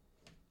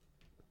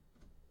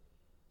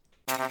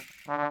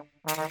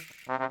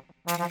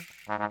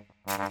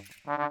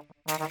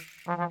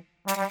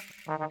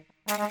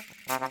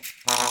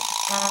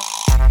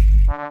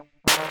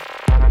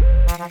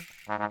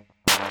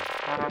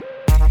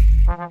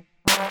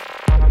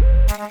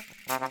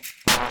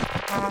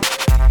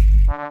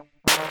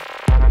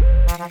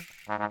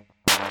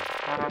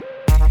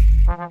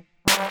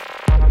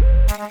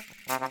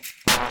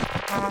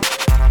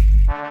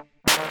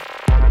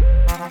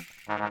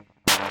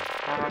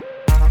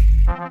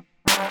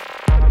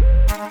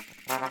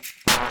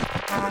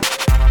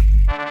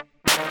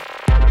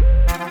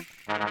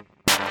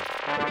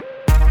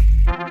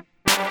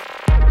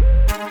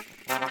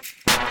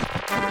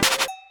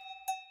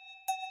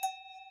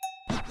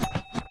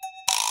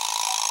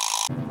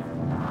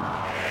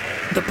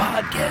 The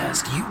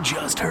podcast you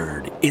just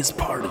heard is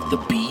part of the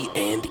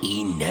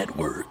B&E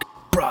Network,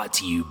 brought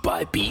to you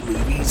by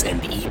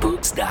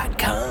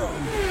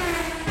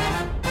bmoviesandebooks.com.